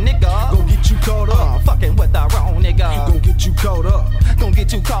wrong nigga. Go get you caught up. Fucking with the wrong nigga. Go get you caught up. Gon'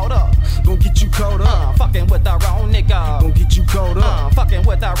 get you caught up. gon' get you caught up. Fucking with the wrong nigga. Gon' get you caught up. Fucking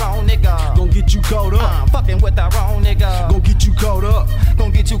with the wrong nigga. Gon' get you caught up. Fucking with the wrong nigga. Gon' get you caught up.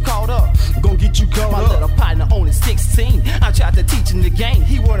 Gon' get you caught up. Gon' get you caught My up. little partner only 16. I tried to teach him the game.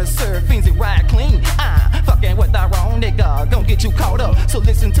 He wanna serve fiends and ride clean. Fucking with the wrong nigga. Gon' get you caught up. So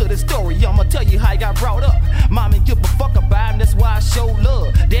listen to the story. I'ma tell you how I got brought up. Mommy give a fuck about him. That's why I show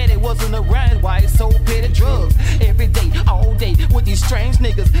love. Daddy wasn't around. Why he sold petty drugs every day, all day with these strange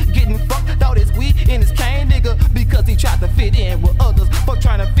niggas getting fucked. Thought his weed in his cane, nigga, because he tried to fit in with others. Fuck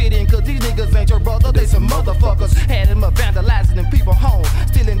trying to fit in, cause these niggas ain't your brother. They some motherfuckers. Had him up vandalizing them people home,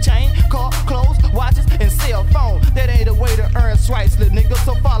 stealing chain, car, clothes, watches, and cell phone. That ain't the way to earn stripes, little nigga.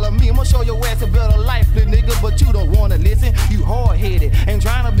 So follow me, I'ma show your ass a better life, little nigga. But you don't wanna listen, you hard-headed. Ain't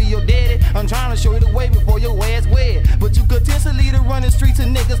trying to be your daddy, I'm trying to show you the way before your ass wed. But you continuously to run the streets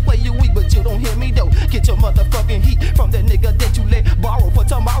and niggas play you weak, but you don't hear me though. Get your motherfucking heat from that nigga that you let borrow for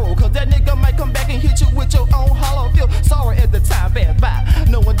tomorrow, cause that nigga might come back and hit you with your own hollow. Feel sorry at the time bad by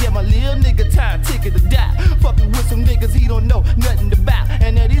knowing that my little nigga time ticket to die. Fucking with some niggas he don't know nothing about,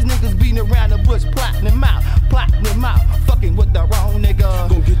 and that these niggas beating around the bush plotting them out. Fucking with the wrong nigga.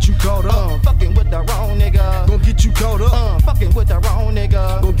 Gon' get you caught up. Fucking with the wrong nigga. Gon' get you caught up. Fucking with the wrong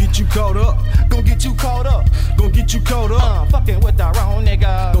nigga. Gon' get you caught up. Gon' get you caught up. Gon' get you caught up. Fucking with the wrong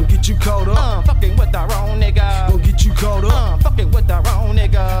nigga. Gon' get you caught up. Fucking with the wrong nigga. Gon' get you caught up. Fucking with the wrong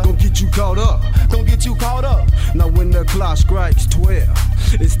nigga. Gon' get you caught up. Gon' get you caught up. Now when the clock strikes 12,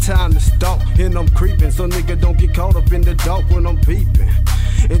 it's time to stalk, and I'm creeping, so nigga don't get caught up in the dark when I'm peeping.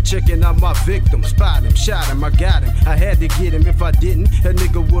 And checking out my victim, spot him, shot him, I got him. I had to get him, if I didn't, that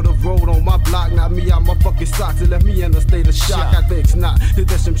nigga would've rolled on my block, knocked me out my fucking socks and left me in a state of shock. I think's not,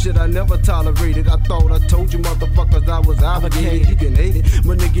 that's some shit I never tolerated. I thought I told you motherfuckers I was obligated. You can hate it,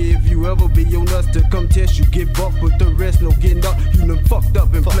 but nigga, if you ever be on us to come test you, get bucked with the rest, no getting up. You done fucked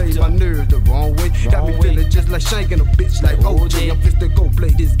up and played my nerves the wrong way. Got me feeling just like shanking a bitch like OJ. I'm fit to go play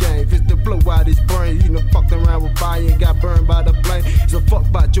this game, fit to blow out his brain. You done fucked around with fire and got burned by the flame. So fuck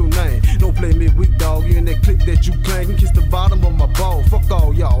about your name, don't play me weak, dog. You in that clip that you claim, kiss the bottom of my ball. Fuck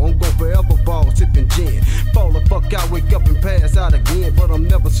all y'all, I'm gon' forever ball, sippin' gin. Fall the fuck out, wake up and pass out again. But I'm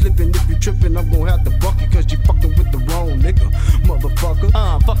never slipping, if you trippin', I'm gon' have to buck it, cause you fucking with the wrong nigga, motherfucker.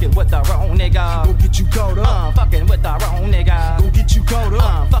 Fucking with the wrong nigga. Gon' get you caught up. Fucking with the wrong nigga. Gon' get you caught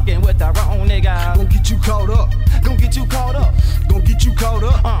up. Fucking with the wrong nigga. Gon' get you caught up. Gon' get you caught up. Gon' get you caught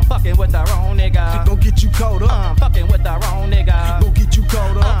up. Fucking with the wrong nigga. Gon' get you caught up. Fucking with the wrong nigga. Gon' get you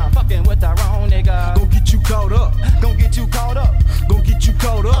caught up. Fucking with the wrong nigga. Gon' get you caught up. Gon' get you caught up. Gon' get you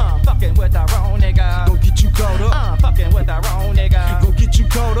caught up. Fucking with the wrong nigga. Gon' get you caught up. Fucking with the wrong nigga. Gon' get you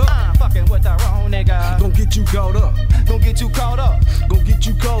caught up. Fucking with the wrong nigga. Gon' get you caught up. Gon' get you caught up. Gon' get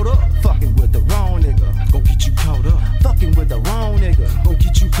you caught up. Fucking with the wrong nigga. Gon' get you caught up. Fucking with the wrong nigga. Gon'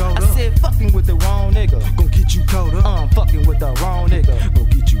 get you caught up. I said fucking with the wrong nigga. Gon' get you caught up. Fucking with the wrong nigga. Gon'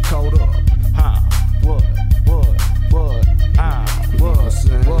 get you caught up. What? What? What? What?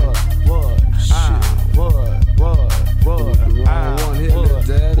 Shit. What? The wrong one here, little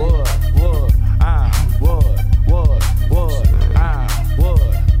daddy.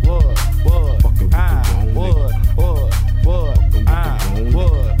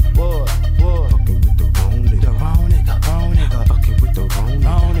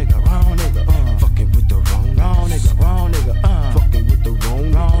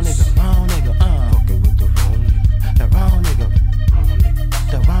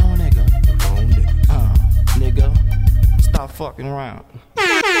 Fucking around.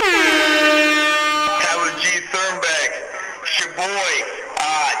 That was G. Thornbeck. It's your boy,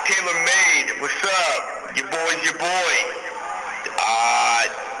 TaylrMayd. What's up? Your boy's your boy.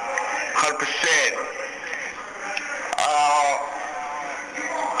 100%.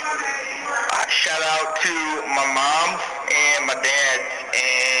 Shout out to my mom and my dad.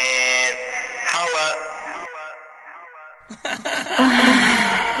 And holla.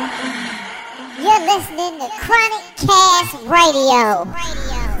 You're listening to ChronicCast Radio.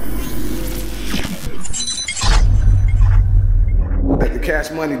 The Cash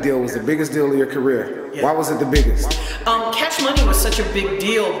Money deal was the biggest deal of your career. Yeah. Why was it the biggest? Cash Money was such a big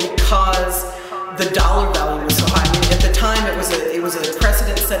deal because the dollar value was so high. I mean, at the time, it was a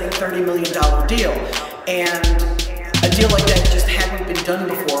precedent-setting $30 million deal, and a deal like that just hadn't been done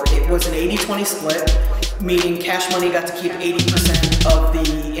before. It was an 80-20 split, meaning Cash Money got to keep 80% of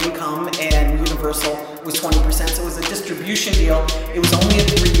the income, and Universal was 20%. So it was a distribution deal. It was only a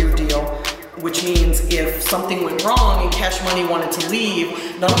 3-year deal, which means if something went wrong and Cash Money wanted to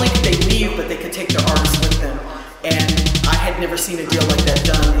leave, not only could they leave, but they could take their artists with them. And I had never seen a deal like that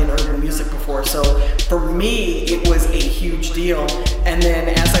done in urban music before. So for me, it was a huge deal. And then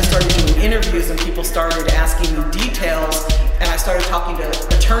as I started doing interviews and people started asking me details, and I started talking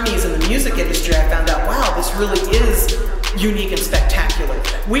to attorneys in the music industry, I found out, wow, this really is unique and spectacular.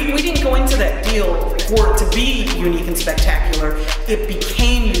 We didn't go into that deal for it to be unique and spectacular. It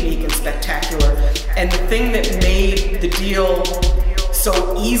became unique and spectacular. And the thing that made the deal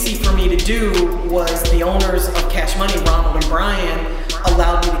so easy for me to do was the owners of Cash Money, Ronald and Brian,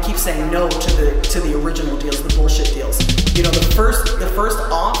 allowed me to keep saying no to the original deals, the bullshit deals. You know, the first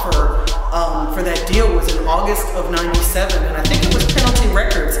offer for that deal was in August of '97, and I think it was Penalty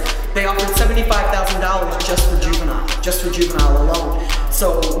Records. They offered $75,000 just for Juvenile alone.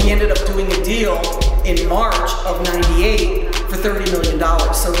 So we ended up doing a deal in March of '98 for $30 million.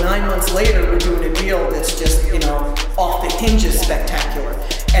 So 9 months later, we're doing a deal that's just, you know, off the hinges spectacular.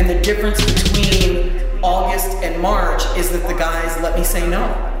 And the difference between August and March is that the guys let me say no,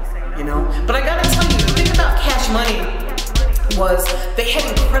 you know. But I gotta tell you, the thing about Cash Money was they had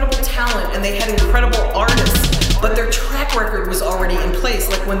incredible talent and they had incredible artists, but their track record was already in place.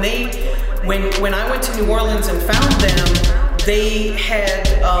 Like when I went to New Orleans and found them, they had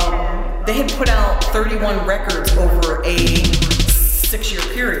put out 31 records over a 6-year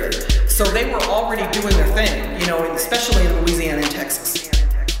period. So they were already doing their thing, you know, especially in Louisiana and Texas.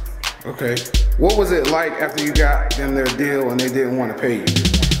 Okay. What was it like after you got them their deal and they didn't want to pay you?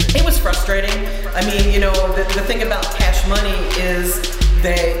 It was frustrating. I mean, you know, the thing about Cash Money is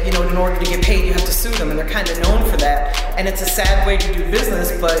that, you know, in order to get paid, you have to sue them, and they're kind of known for that. And it's a sad way to do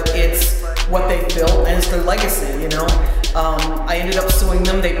business, but it's what they've built, and it's their legacy, you know. I ended up suing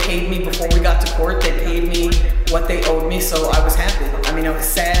them. They paid me before we got to court. They paid me what they owed me, so I was happy. I mean, I was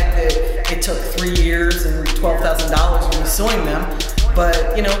sad that it took 3 years and $12,000 for me suing them,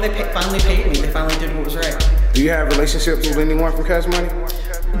 but, you know, they finally paid me. They finally did what was right. Do you have relationships with anyone from Cash Money?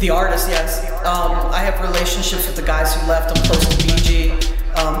 The artists, yes. I have relationships with the guys who left. I'm close to BG.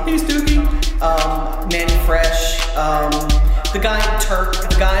 He's Doogie. Manny Fresh. The guy Turk.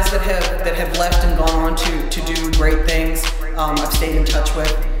 The guys that have left and gone on to do great things. I've stayed in touch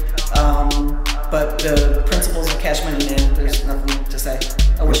with. But the principles of Cash Money, man, there's nothing to say.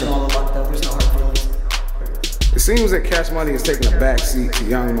 I wish them all the luck, though. There's no hard feelings. It seems that Cash Money is taking a backseat to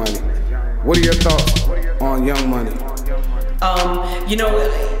Young Money. What are your thoughts on Young Money? You know,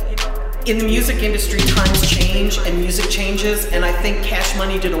 in the music industry, times change and music changes, and I think Cash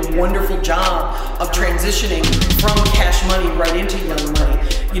Money did a wonderful job of transitioning from Cash Money right into Young Money.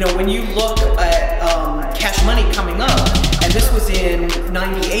 You know, when you look at Cash Money coming up, and this was in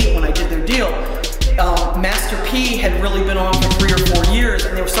 '98 when I did their deal, Master P had really been on for 3 or 4 years,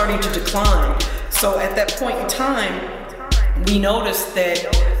 and they were starting to decline. So at that point in time, we noticed that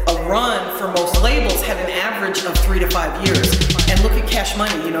a run for most labels had an average of 3 to 5 years. And look at Cash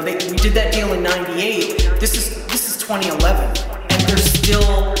Money, you know, we did that deal in '98. This is 2011, and they're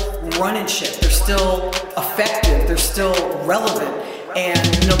still running shit. They're still effective. They're still relevant. And,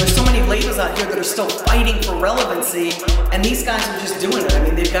 you know, there's so many labels out here that are still fighting for relevancy, and these guys are just doing it. I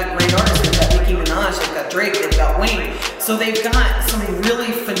mean, they've got great artists. They've got Nicki Minaj, they've got Drake, they've got Wayne. So they've got some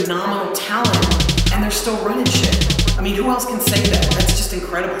really phenomenal talent, and they're still running shit. I mean, who else can say that? That's just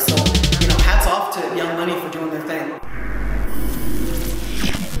incredible. So, you know, hats off to Young Money for doing their thing.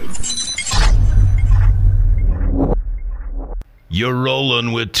 You're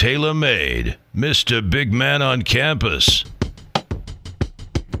rolling with TaylrMayd, Mr. Big Man on Campus.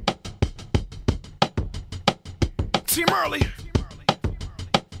 Team Early.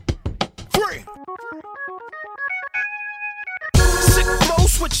 Free. Sick flow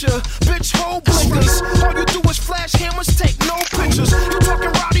switcher, bitch hole blinkers. All you do is flash hammers, take no pictures. You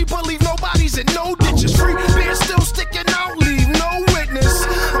talking rowdy, but leave nobody's in no ditches. Free beer still sticking out, leave no witness.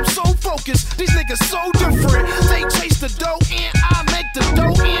 I'm so focused, these niggas so different. They chase the dough and I make the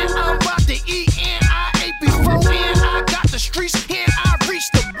dough and I'm about to eat and I ate before and I got the streets and I reach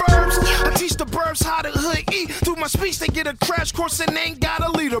the burbs. I teach the burbs how to hood eat. Through my speech they get a crash course and ain't gotta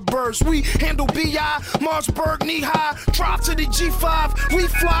lead the birds. We handle B.I., Marsburg, knee high. Drop to the G5, we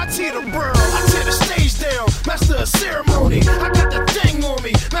fly to the bird. I tear the stage down, master of ceremony. I got the thing on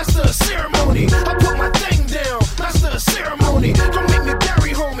me, master of ceremony. I put my thing down, master of ceremony. Don't make me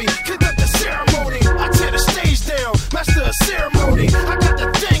bury homie, conduct the ceremony. I tear the stage down, master of ceremony. I got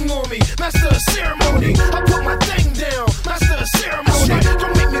the thing on me, master of ceremony. I put my thing down, master of ceremony.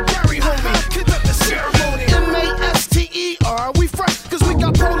 Don't make me bury homie, conduct the ceremony. M-A-S-T-E-R, we fresh, cause we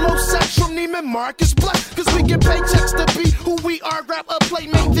got polo sets from Neiman Marcus Black. Cause we get paychecks to be who we are. Grab a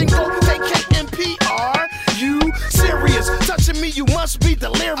playmate, then go KKMPR. You serious? Touching me, you must be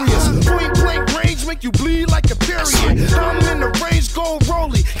delirious. Point blank range make you bleed like a beer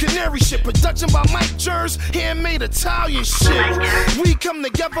touching by Mike Jers, handmade Italian shit. We come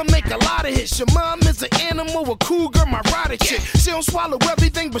together, make a lot of hits. Your mom is an animal, a cougar, my rider chick. She don't swallow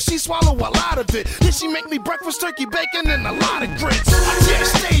everything, but she swallow a lot of it. Then she make me breakfast, turkey, bacon, and a lot of grits. I tear the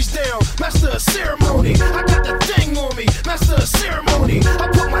stage down, master of ceremony. I got the thing on me, master of ceremony. I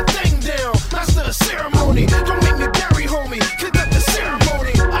put my thing down, master of ceremony. Don't make me bury, homie, conduct the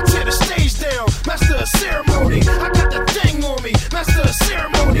ceremony. I tear the stage down, master of ceremony. I got the thing on me, master of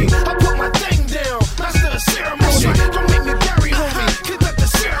ceremony. I put my thing down, master of ceremony. Don't make me bury, homie, conduct the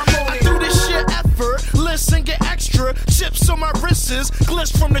ceremony. I do this shit effortless and get extra chips on my wrists,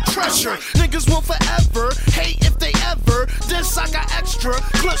 glitch from the treasure. Niggas will forever hate if they ever. This I got extra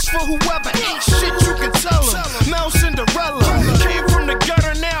clips for whoever ain't shit. You can tell them. Mel Cinderella came from the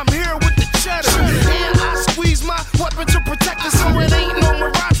gutter, now I'm here with the cheddar. And I squeeze my weapon to protect it, so it ain't no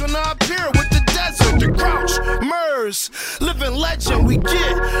mirage when I appear with the desert. The Grouch, Murs, living legend, we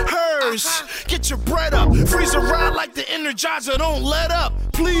get hers. Get your bread up, freeze a ride like the Energizer, don't let up.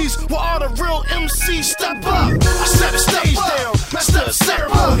 Please, will all the real MCs step up? I set the stage down, master of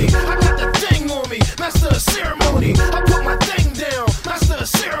ceremony. I got the thing on me, master of ceremony. I put my thing down, master of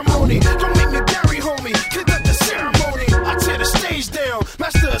ceremony. Don't make me bury, homie, conduct the ceremony. I tear the stage down,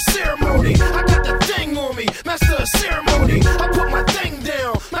 master of ceremony. I got the thing on me, master of ceremony. I put my thing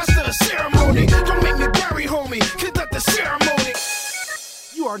down, master of ceremony. Don't make me bury, homie, conduct the ceremony.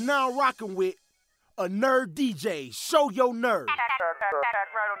 You are now rocking with a nerd DJ. Show your nerd.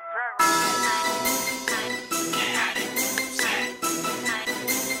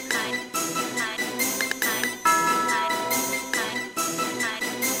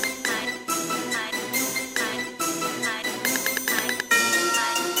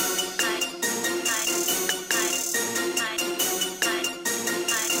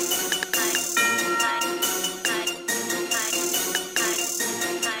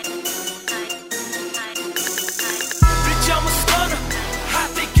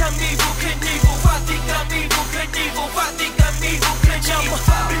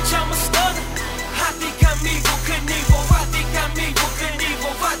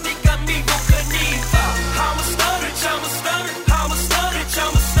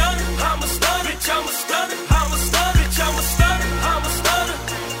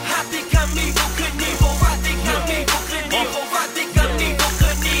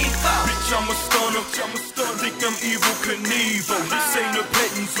 I'm evil Knievel. This ain't a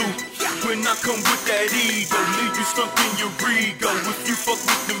petting zoo. When I come with that ego, leave you stuck in your ego. If you fuck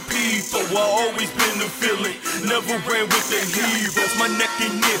with them people, I always been a villain. Never ran with the heroes. My neck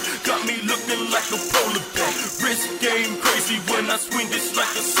and neck got me looking like a polar bear. Wrist game crazy when I swing this like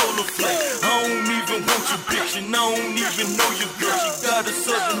a solar flare. I don't even want your bitch and I don't even know your girl. She got a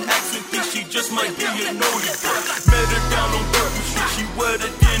southern accent, think she just might be a know-your girl. Met her down on Bourbon Street, she wetter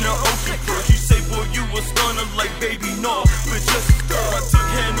than an ocean pearl. She say, boy, you a stunner like baby, no, but just a girl. I took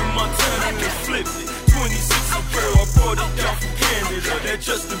Hannah Montana and flipped it. 26 a girl, I brought it down from Canada. That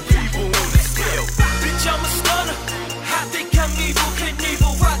Justin Bieber on the scale. Bitch, I'm a stunner. I think I'm evil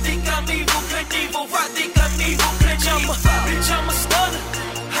Knievel. I think I'm evil Knievel. I think I'm evil Knievel. Bitch, I'm a stunner.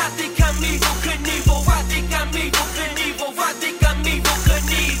 I think I'm evil Knievel. I think I'm evil Knievel. I think I'm evil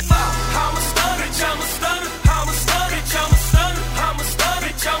Knievel. I'm a stunner. Bitch, I'm a stunner. I'm a stunner. Bitch, I'm a stunner. I'm a stunner.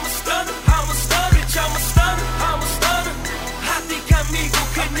 Bitch, I'm a stunner. I'm a stunner. Bitch, I'm a stunner. I'm a stunner. I think I'm evil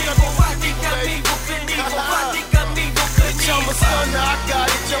Knievel. I think I'm evil Knievel. I think I'm evil Knievel. Bitch, I'm a stunner. I got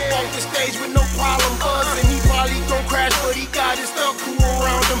it. Jump off the stage with no problem buzzing. He probably gon' crash, but he got his stuff crew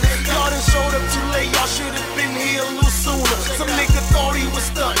around him. Y'all done showed up too late. Y'all should have been here a little sooner. Some nigga thought he was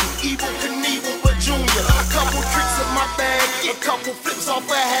stunting. Evil Knievel, but Junior. A couple tricks in my bag, a couple flips off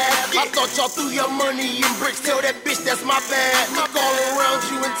a hat. I thought y'all threw your money in bricks. Tell that bitch that's my bad. Look all around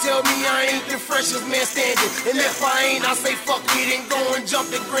you and tell me I ain't the freshest man standing. And if I ain't, I say fuck it and go and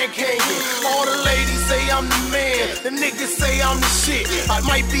jump the Grand Canyon. All the ladies say I'm the man. The niggas say I'm the shit. I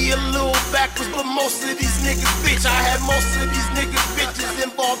might be a little backwards, but most of these niggas bitch. I had most of these niggas bitches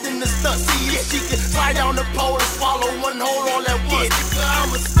involved in the stunt. See if she can fly down the pole and swallow one hole all at once.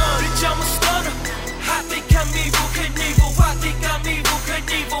 I'm a stunner. Bitch, I'm a stunner. I think I'm evil Knievel. I think I'm evil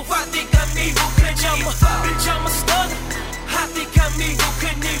Knievel. I think I'm evil Knievel. Bitch, I'm a stunner. I think I'm evil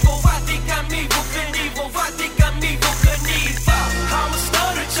Knievel. I think I'm evil Knievel. I think I'm evil Knievel. I'm a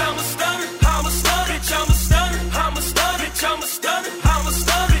stunner. I'm a stunner. I'm a stunner. I'm a stunner. I'm a stunner. I'm a stunner. I'm a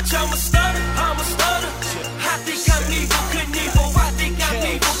stunner. I'm a stunner. I'm a stunner. I think I'm evil Knievel. I think I'm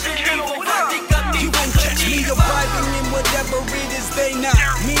evil Knievel. I think I'm evil Knievel. Arriving in whatever it is they not.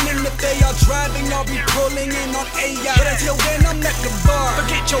 Meaning if they are driving, I'll be pulling in on AI. But until then, I'm at the bar.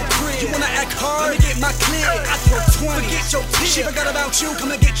 Forget your crib. You wanna act hard? Let me get my clip. I throw 20 forget your tears. She forgot about you,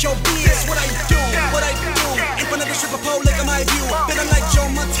 come and get your beer. That's what I do, what I do. In front of the stripper pole, look at my view. Feeling like Joe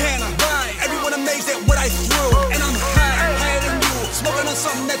Montana. Right. Everyone amazed at what I threw. And I'm higher than you. Smoking on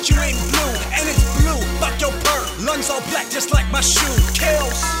something that you ain't blue. And it's blue, fuck your perk. Lungs all black just like my shoe.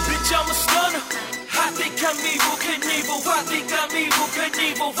 Kills. Bitch, I'm a stunner. I think I'm evil, Knievel. I think I'm evil,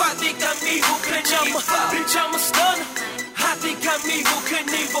 Knievel. I think I'm evil, Knievel. Bitch, I'm a stunner. I think I'm evil,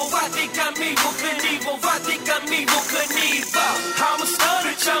 Knievel. I think I'm evil, Knievel. I think I'm evil, Knievel. I'm a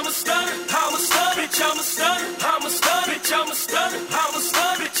stunner, bitch, I'm a stunner. I'm a stunner, bitch, I'm a stunner. I'm a stunner, bitch, I'm a stunner. I'm a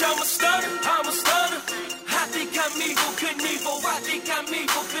stunner, bitch, I'm a stunner. I'm a stunner. I think I'm evil, Knievel. I think I'm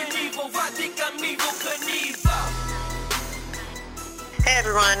evil, Knievel. I think I'm evil, Knievel. Hey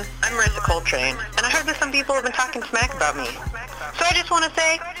everyone, I'm Marissa Coltrane, and I heard that some people have been talking smack about me. So I just want to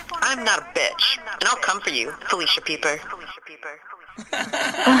say, I'm not a bitch, and I'll come for you, Felicia Peeper.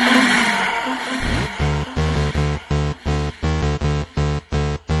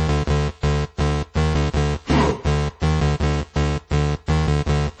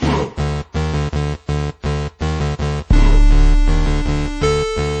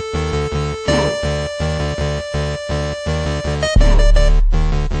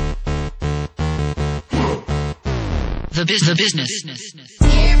 The business.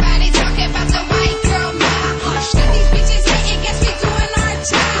 Everybody talking about the white girl mob. Got these bitches hating, guess we doing our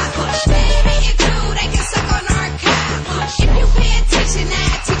job. They hating too, they can suck on our cock. If you pay attention, I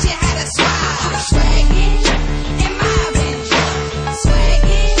teach you how to swab. Swaggin' in my bitch.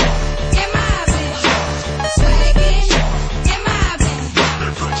 Swaggin' in my bitch. Swaggin' in my bitch.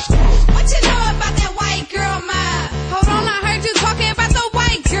 What you know about that white girl mob? Hold on, I heard you talking about the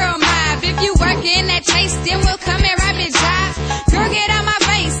white girl mob. If you work in that chase, then we'll come and rap it job. Girl, get out my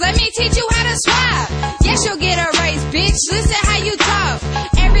face, let me teach you how to swab. Yes, you'll get a raise, bitch, listen how you talk.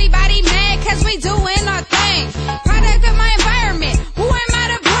 Everybody mad cause we doing our thing. Product of my environment, who am I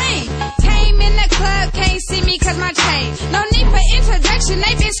to blame? Came in the club, can't see me cause my chain. No need for introduction,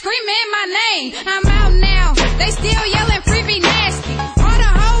 they been screaming my name. I'm out now, they still yelling free be nasty. All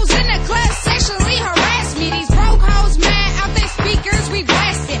the hoes in the club sexually harass me. These broke hoes mad out their speakers, we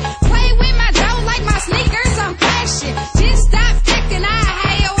blasted. Play with my dough like my sneakers, I'm flashing. Just stop acting, I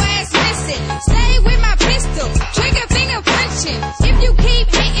had your ass missing. Stay with my pistol, trigger finger punching. If you keep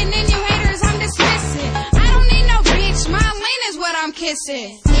hating, then you haters I'm dismissing. I don't need no bitch, my lane is what I'm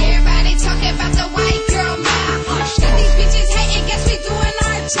kissing. Everybody talking about the white girl mob. Got these bitches hating, guess we doing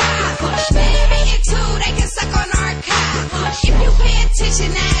our job. They hating too, they can suck on our cock. If you pay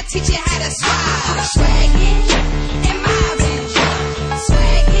attention, I teach you how to swab. Swaggin' in my bitch.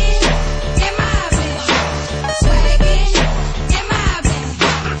 Swaggin' in my bitch. Swaggin' in my bitch.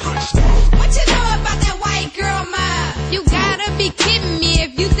 What you know about that white girl mob? You gotta be kidding me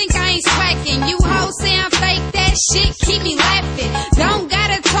if you think I ain't swacking. You hoes say I'm fake, that shit keep me laughing. Don't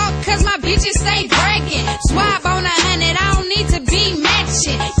gotta talk cause my bitches stay bragging. Swab on 100, I don't need to be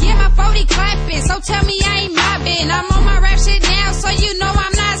matching. Yeah, my 40 clapping, so tell me I ain't mobbing. I'm on my rap shit now, so you know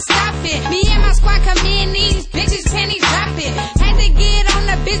I'm not stopping. Me and my squad come in, these bitches panties dropping. Had to get on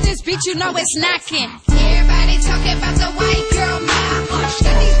the business, bitch, you know it's knocking. Everybody talking about the white girl mob.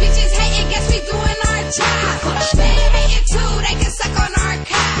 Got these bitches hating, guess we doing our job. They hating too, they can suck on our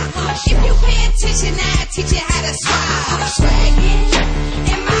cock. If you pay attention, I teach you how to swab. Swaggin'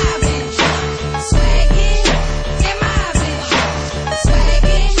 in my bitch. Swaggin' in my bitch.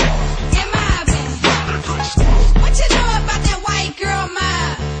 Swaggin' in my bitch. What you know about that white girl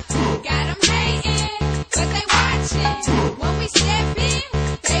mob? Got 'em hating, but they watching. When we step in,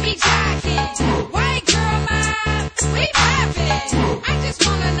 they be jocking. White girl mob, we poppin'. I just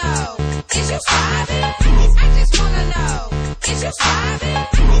wanna know, is you swabbing? I just wanna know, is you swabbing?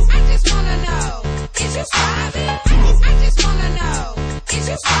 I just wanna know, is you swabbing? I just wanna know, is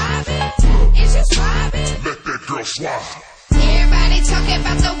you swabbing? Is you swabbing? Let that girl swab. Everybody talking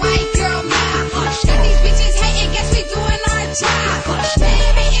about the white girl mob. Got these bitches hating, guess we doing our job. They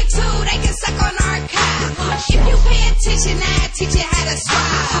hating too, they can suck on our cock. If you pay attention, I teach you how to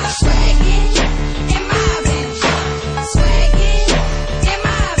swab. Swaggin' in my bitch. Swaggin' in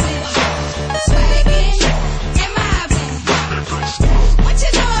my bitch. Swaggin' in my bitch. What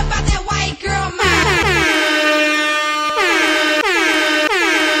you know about that white girl mob?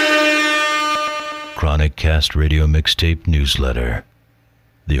 ChronicCast Radio Mixtape Newsletter.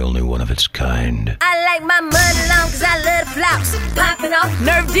 The only one of its kind. I like my money long cause I love the flops. Poppin' off,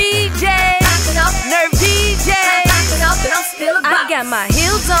 Nerve DJ. Poppin' off, Nerve DJ. Poppin' off, and I'm still a box. I got my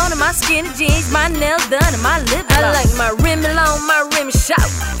heels on and my skinny jeans, my nails done and my lip gloss. I like my rim long, my rim short.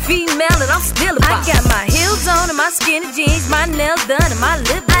 Female and I'm still a box. I got my heels on and my skinny jeans, my nails done and my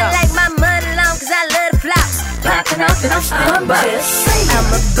lip gloss. I like my money long cause I love the flops. Poppin' popping off and I'm still a boss. I'm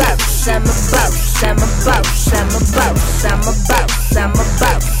a boss, I'm a boss, I'm a boss, I'm a boss, I'm a boss, I'm a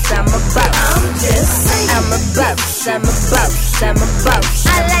boss, I'm a boss. I'm just saying. I'm a boss, I'm a boss, I'm a boss.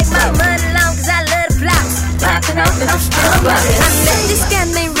 I like my money long 'cause I love the flowers. Popping off and I'm still a boss. I met this guy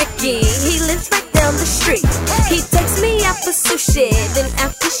named Ricky, he lives right down the street. He takes me out for sushi, then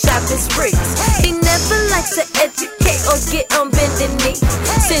after shopping sprees. He never likes to educate or get on bending knee.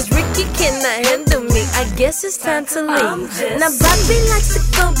 Since Ricky cannot handle me, I guess it's time to leave. Now Bobby likes to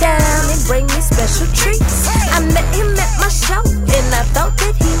go down and bring me special treats. I met him at my show and I thought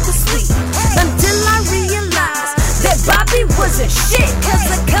that he was sweet, until I realized that Bobby wasn't shit. 'Cause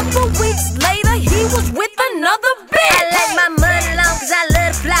a couple weeks later he was with another bitch. I like my money long 'cause I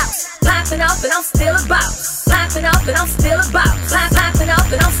love the flowers. Popping off and I'm still a boss. Popping off and I'm still a boss. Popping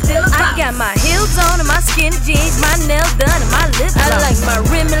off and I'm still a boss. I got my heels on and my skinny jeans, my nails done and my lips on. I like my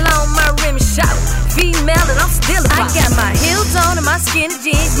rim long, my rim short. Female and I'm still a boss. I got my heels on and my skinny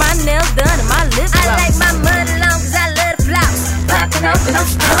jeans, my nails done and my lips on. I like my money long 'cause I love the flowers. Popping off and I'm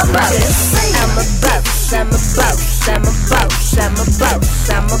still a boss. I'm a boss, I'm a boss, I'm a boss, I'm a boss,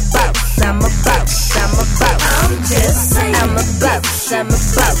 I'm a boss, I'm a boss, I'm a boss. I'm just saying. I'm a boss, I'm a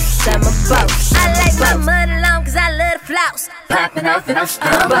boss, I'm a boss. I like my money long 'cause I love the flowers. Popping off and I'm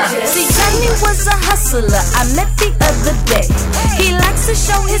still a boss. See, Johnny was a hustler I met the other day. He likes to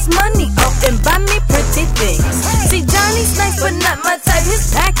show his money off and buy me pretty things. See, Johnny's nice but not my type.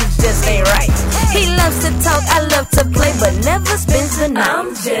 His package just ain't right. He loves to talk, I love to play, but never spends the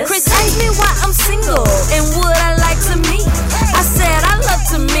night. Chris asked me why I'm single and would I like to meet. I said I love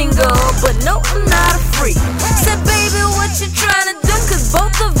to mingle, but no, I'm not a freak. Said, baby, what you trying to do? 'Cause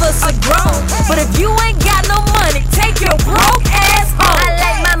both of us are grown. But if you ain't got no money, take your broke ass home. I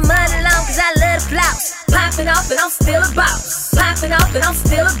like my money long 'cause I love the flowers. Popping off and I'm still a boss. Popping off and I'm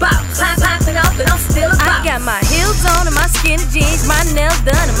still a boss. Popping off and I'm still a boss. I got my heels on and my skinny jeans, my nails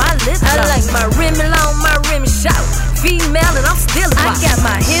done and my lips on. I like my rim long, my rim short. Female and I'm still a boss. I got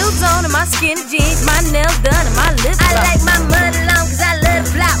my heels on and my skinny jeans, my nails done and my lips on. I like my money long 'cause I love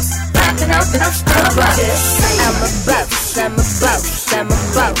the flowers. Popping off and I'm still a boss. I'm a boss, I'm a boss, I'm a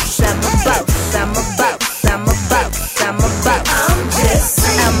boss, I'm a boss, I'm a boss, I'm a boss, I'm a boss. I'm just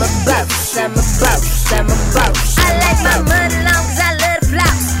saying. I'm a boss, I'm a boss, I'm a boss. I like my money long 'cause I love the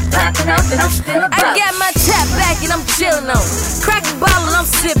flowers. Popping off and I'm still a boss. I got my tap back and I'm chilling on. Crack a bottle and I'm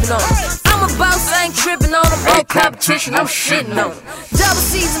sipping on. I'm a boss, I ain't tripping on them. All competition, I'm shitting on. Double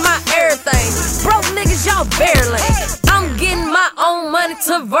C's my everything. Broke niggas, y'all barely. I'm getting my own money,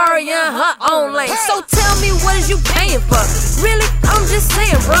 Tavaria in her own lane. So tell me, what is you paying for? Really? I'm just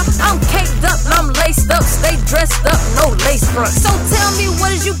saying, bro. I'm caked up, I'm laced up, stay dressed up, no lace front. So tell me,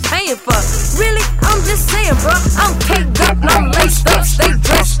 what is you paying for? Really? I'm just saying, bro. I'm caked up, I'm laced up, stay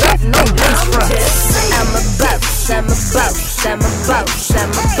dressed up, no lace front. I'm a boss, I'm a boss, I'm a boss,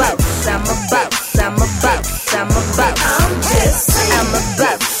 I'm a boss, I'm a boss, I'm a boss, I'm a boss. I'm just saying. I'm a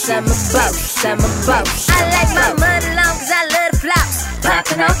boss, I'm a boss, I'm a boss. I like my money long 'cause I love the flowers.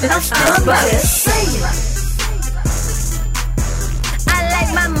 Popping off and I'm still a boss. I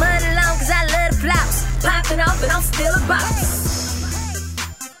like my money long 'cause I love the flowers. Popping off and I'm still a boss.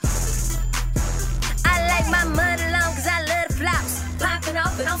 I like my money long 'cause I love the flowers. Popping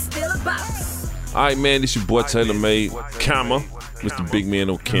off and I'm still a boss. All right, man, this your boy TaylrMayd, comma, Mr. Big Man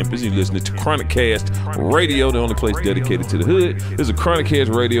on campus. You're listening to ChronicCast Radio, the only place dedicated to the hood. This is a ChronicCast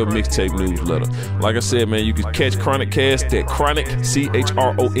Radio mixtape newsletter. Like I said, man, you can catch ChronicCast at Chronic,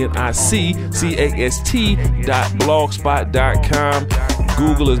 ChronicCast.blogspot.com.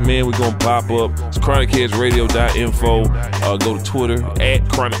 Google us, man. We're going to pop up. It's ChronicCastRadio.info. Go to Twitter, at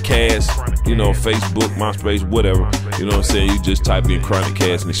ChronicCast. You know, Facebook, MySpace, whatever. You know what I'm saying? You just type in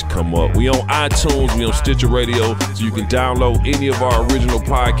ChronicCast and it should come up. We on iTunes. We on Stitcher Radio. So you can download any of our original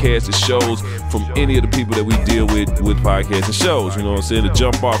podcasts and shows from any of the people that we deal with podcasts and shows. You know what I'm saying? The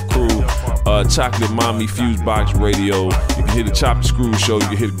Jump Off Crew, Chocolate Mommy, Fusebox Radio. You can hear the Chop the Screw Show. You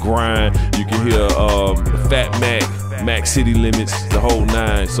can hear the Grind. You can hear Fat Mac City Limits, the whole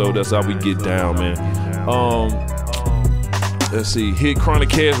nine. So that's how we get down, man. Let's see, hit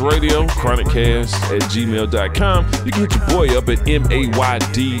ChronicCast Radio, ChronicCast at gmail.com. You can hit your boy up at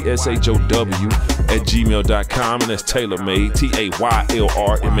MAYDSHOW at gmail.com, and that's TaylrMayd, TaylrMayd. You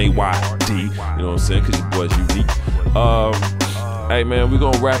know what I'm saying? Because your boy's unique. Hey, man, we're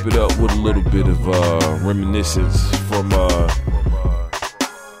going to wrap it up with a little bit of reminiscence from.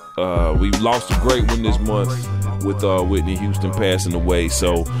 We lost a great one this month with Whitney Houston passing away,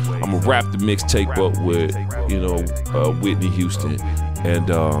 so I'm gonna wrap the mixtape up with Whitney Houston. And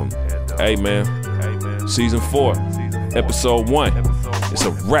hey, man, season 4, episode 1, it's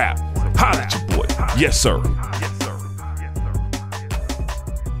a wrap. Holla at your boy. Yes, sir.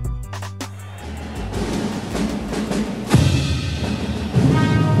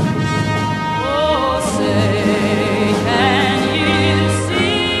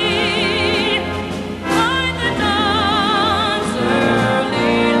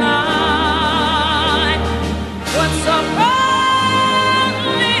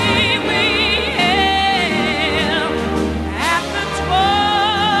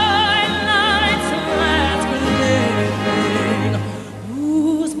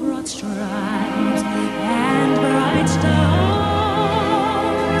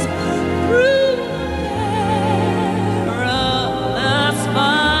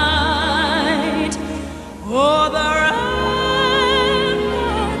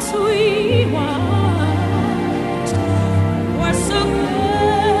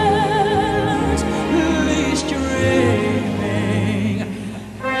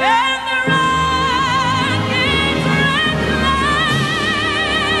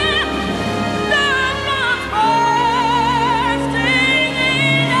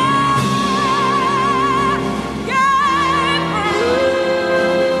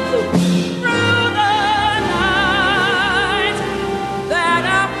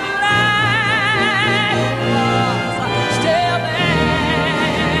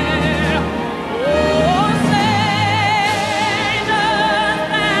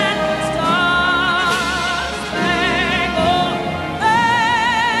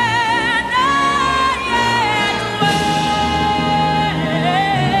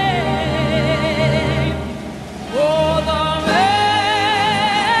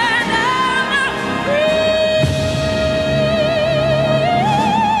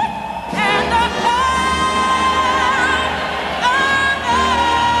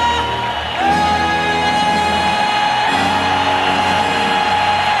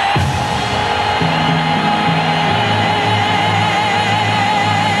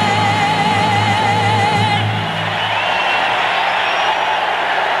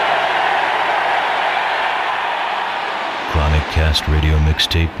 ChronicCast Radio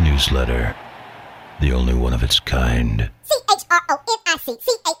Mixtape Newsletter. The only one of its kind. ChronicCast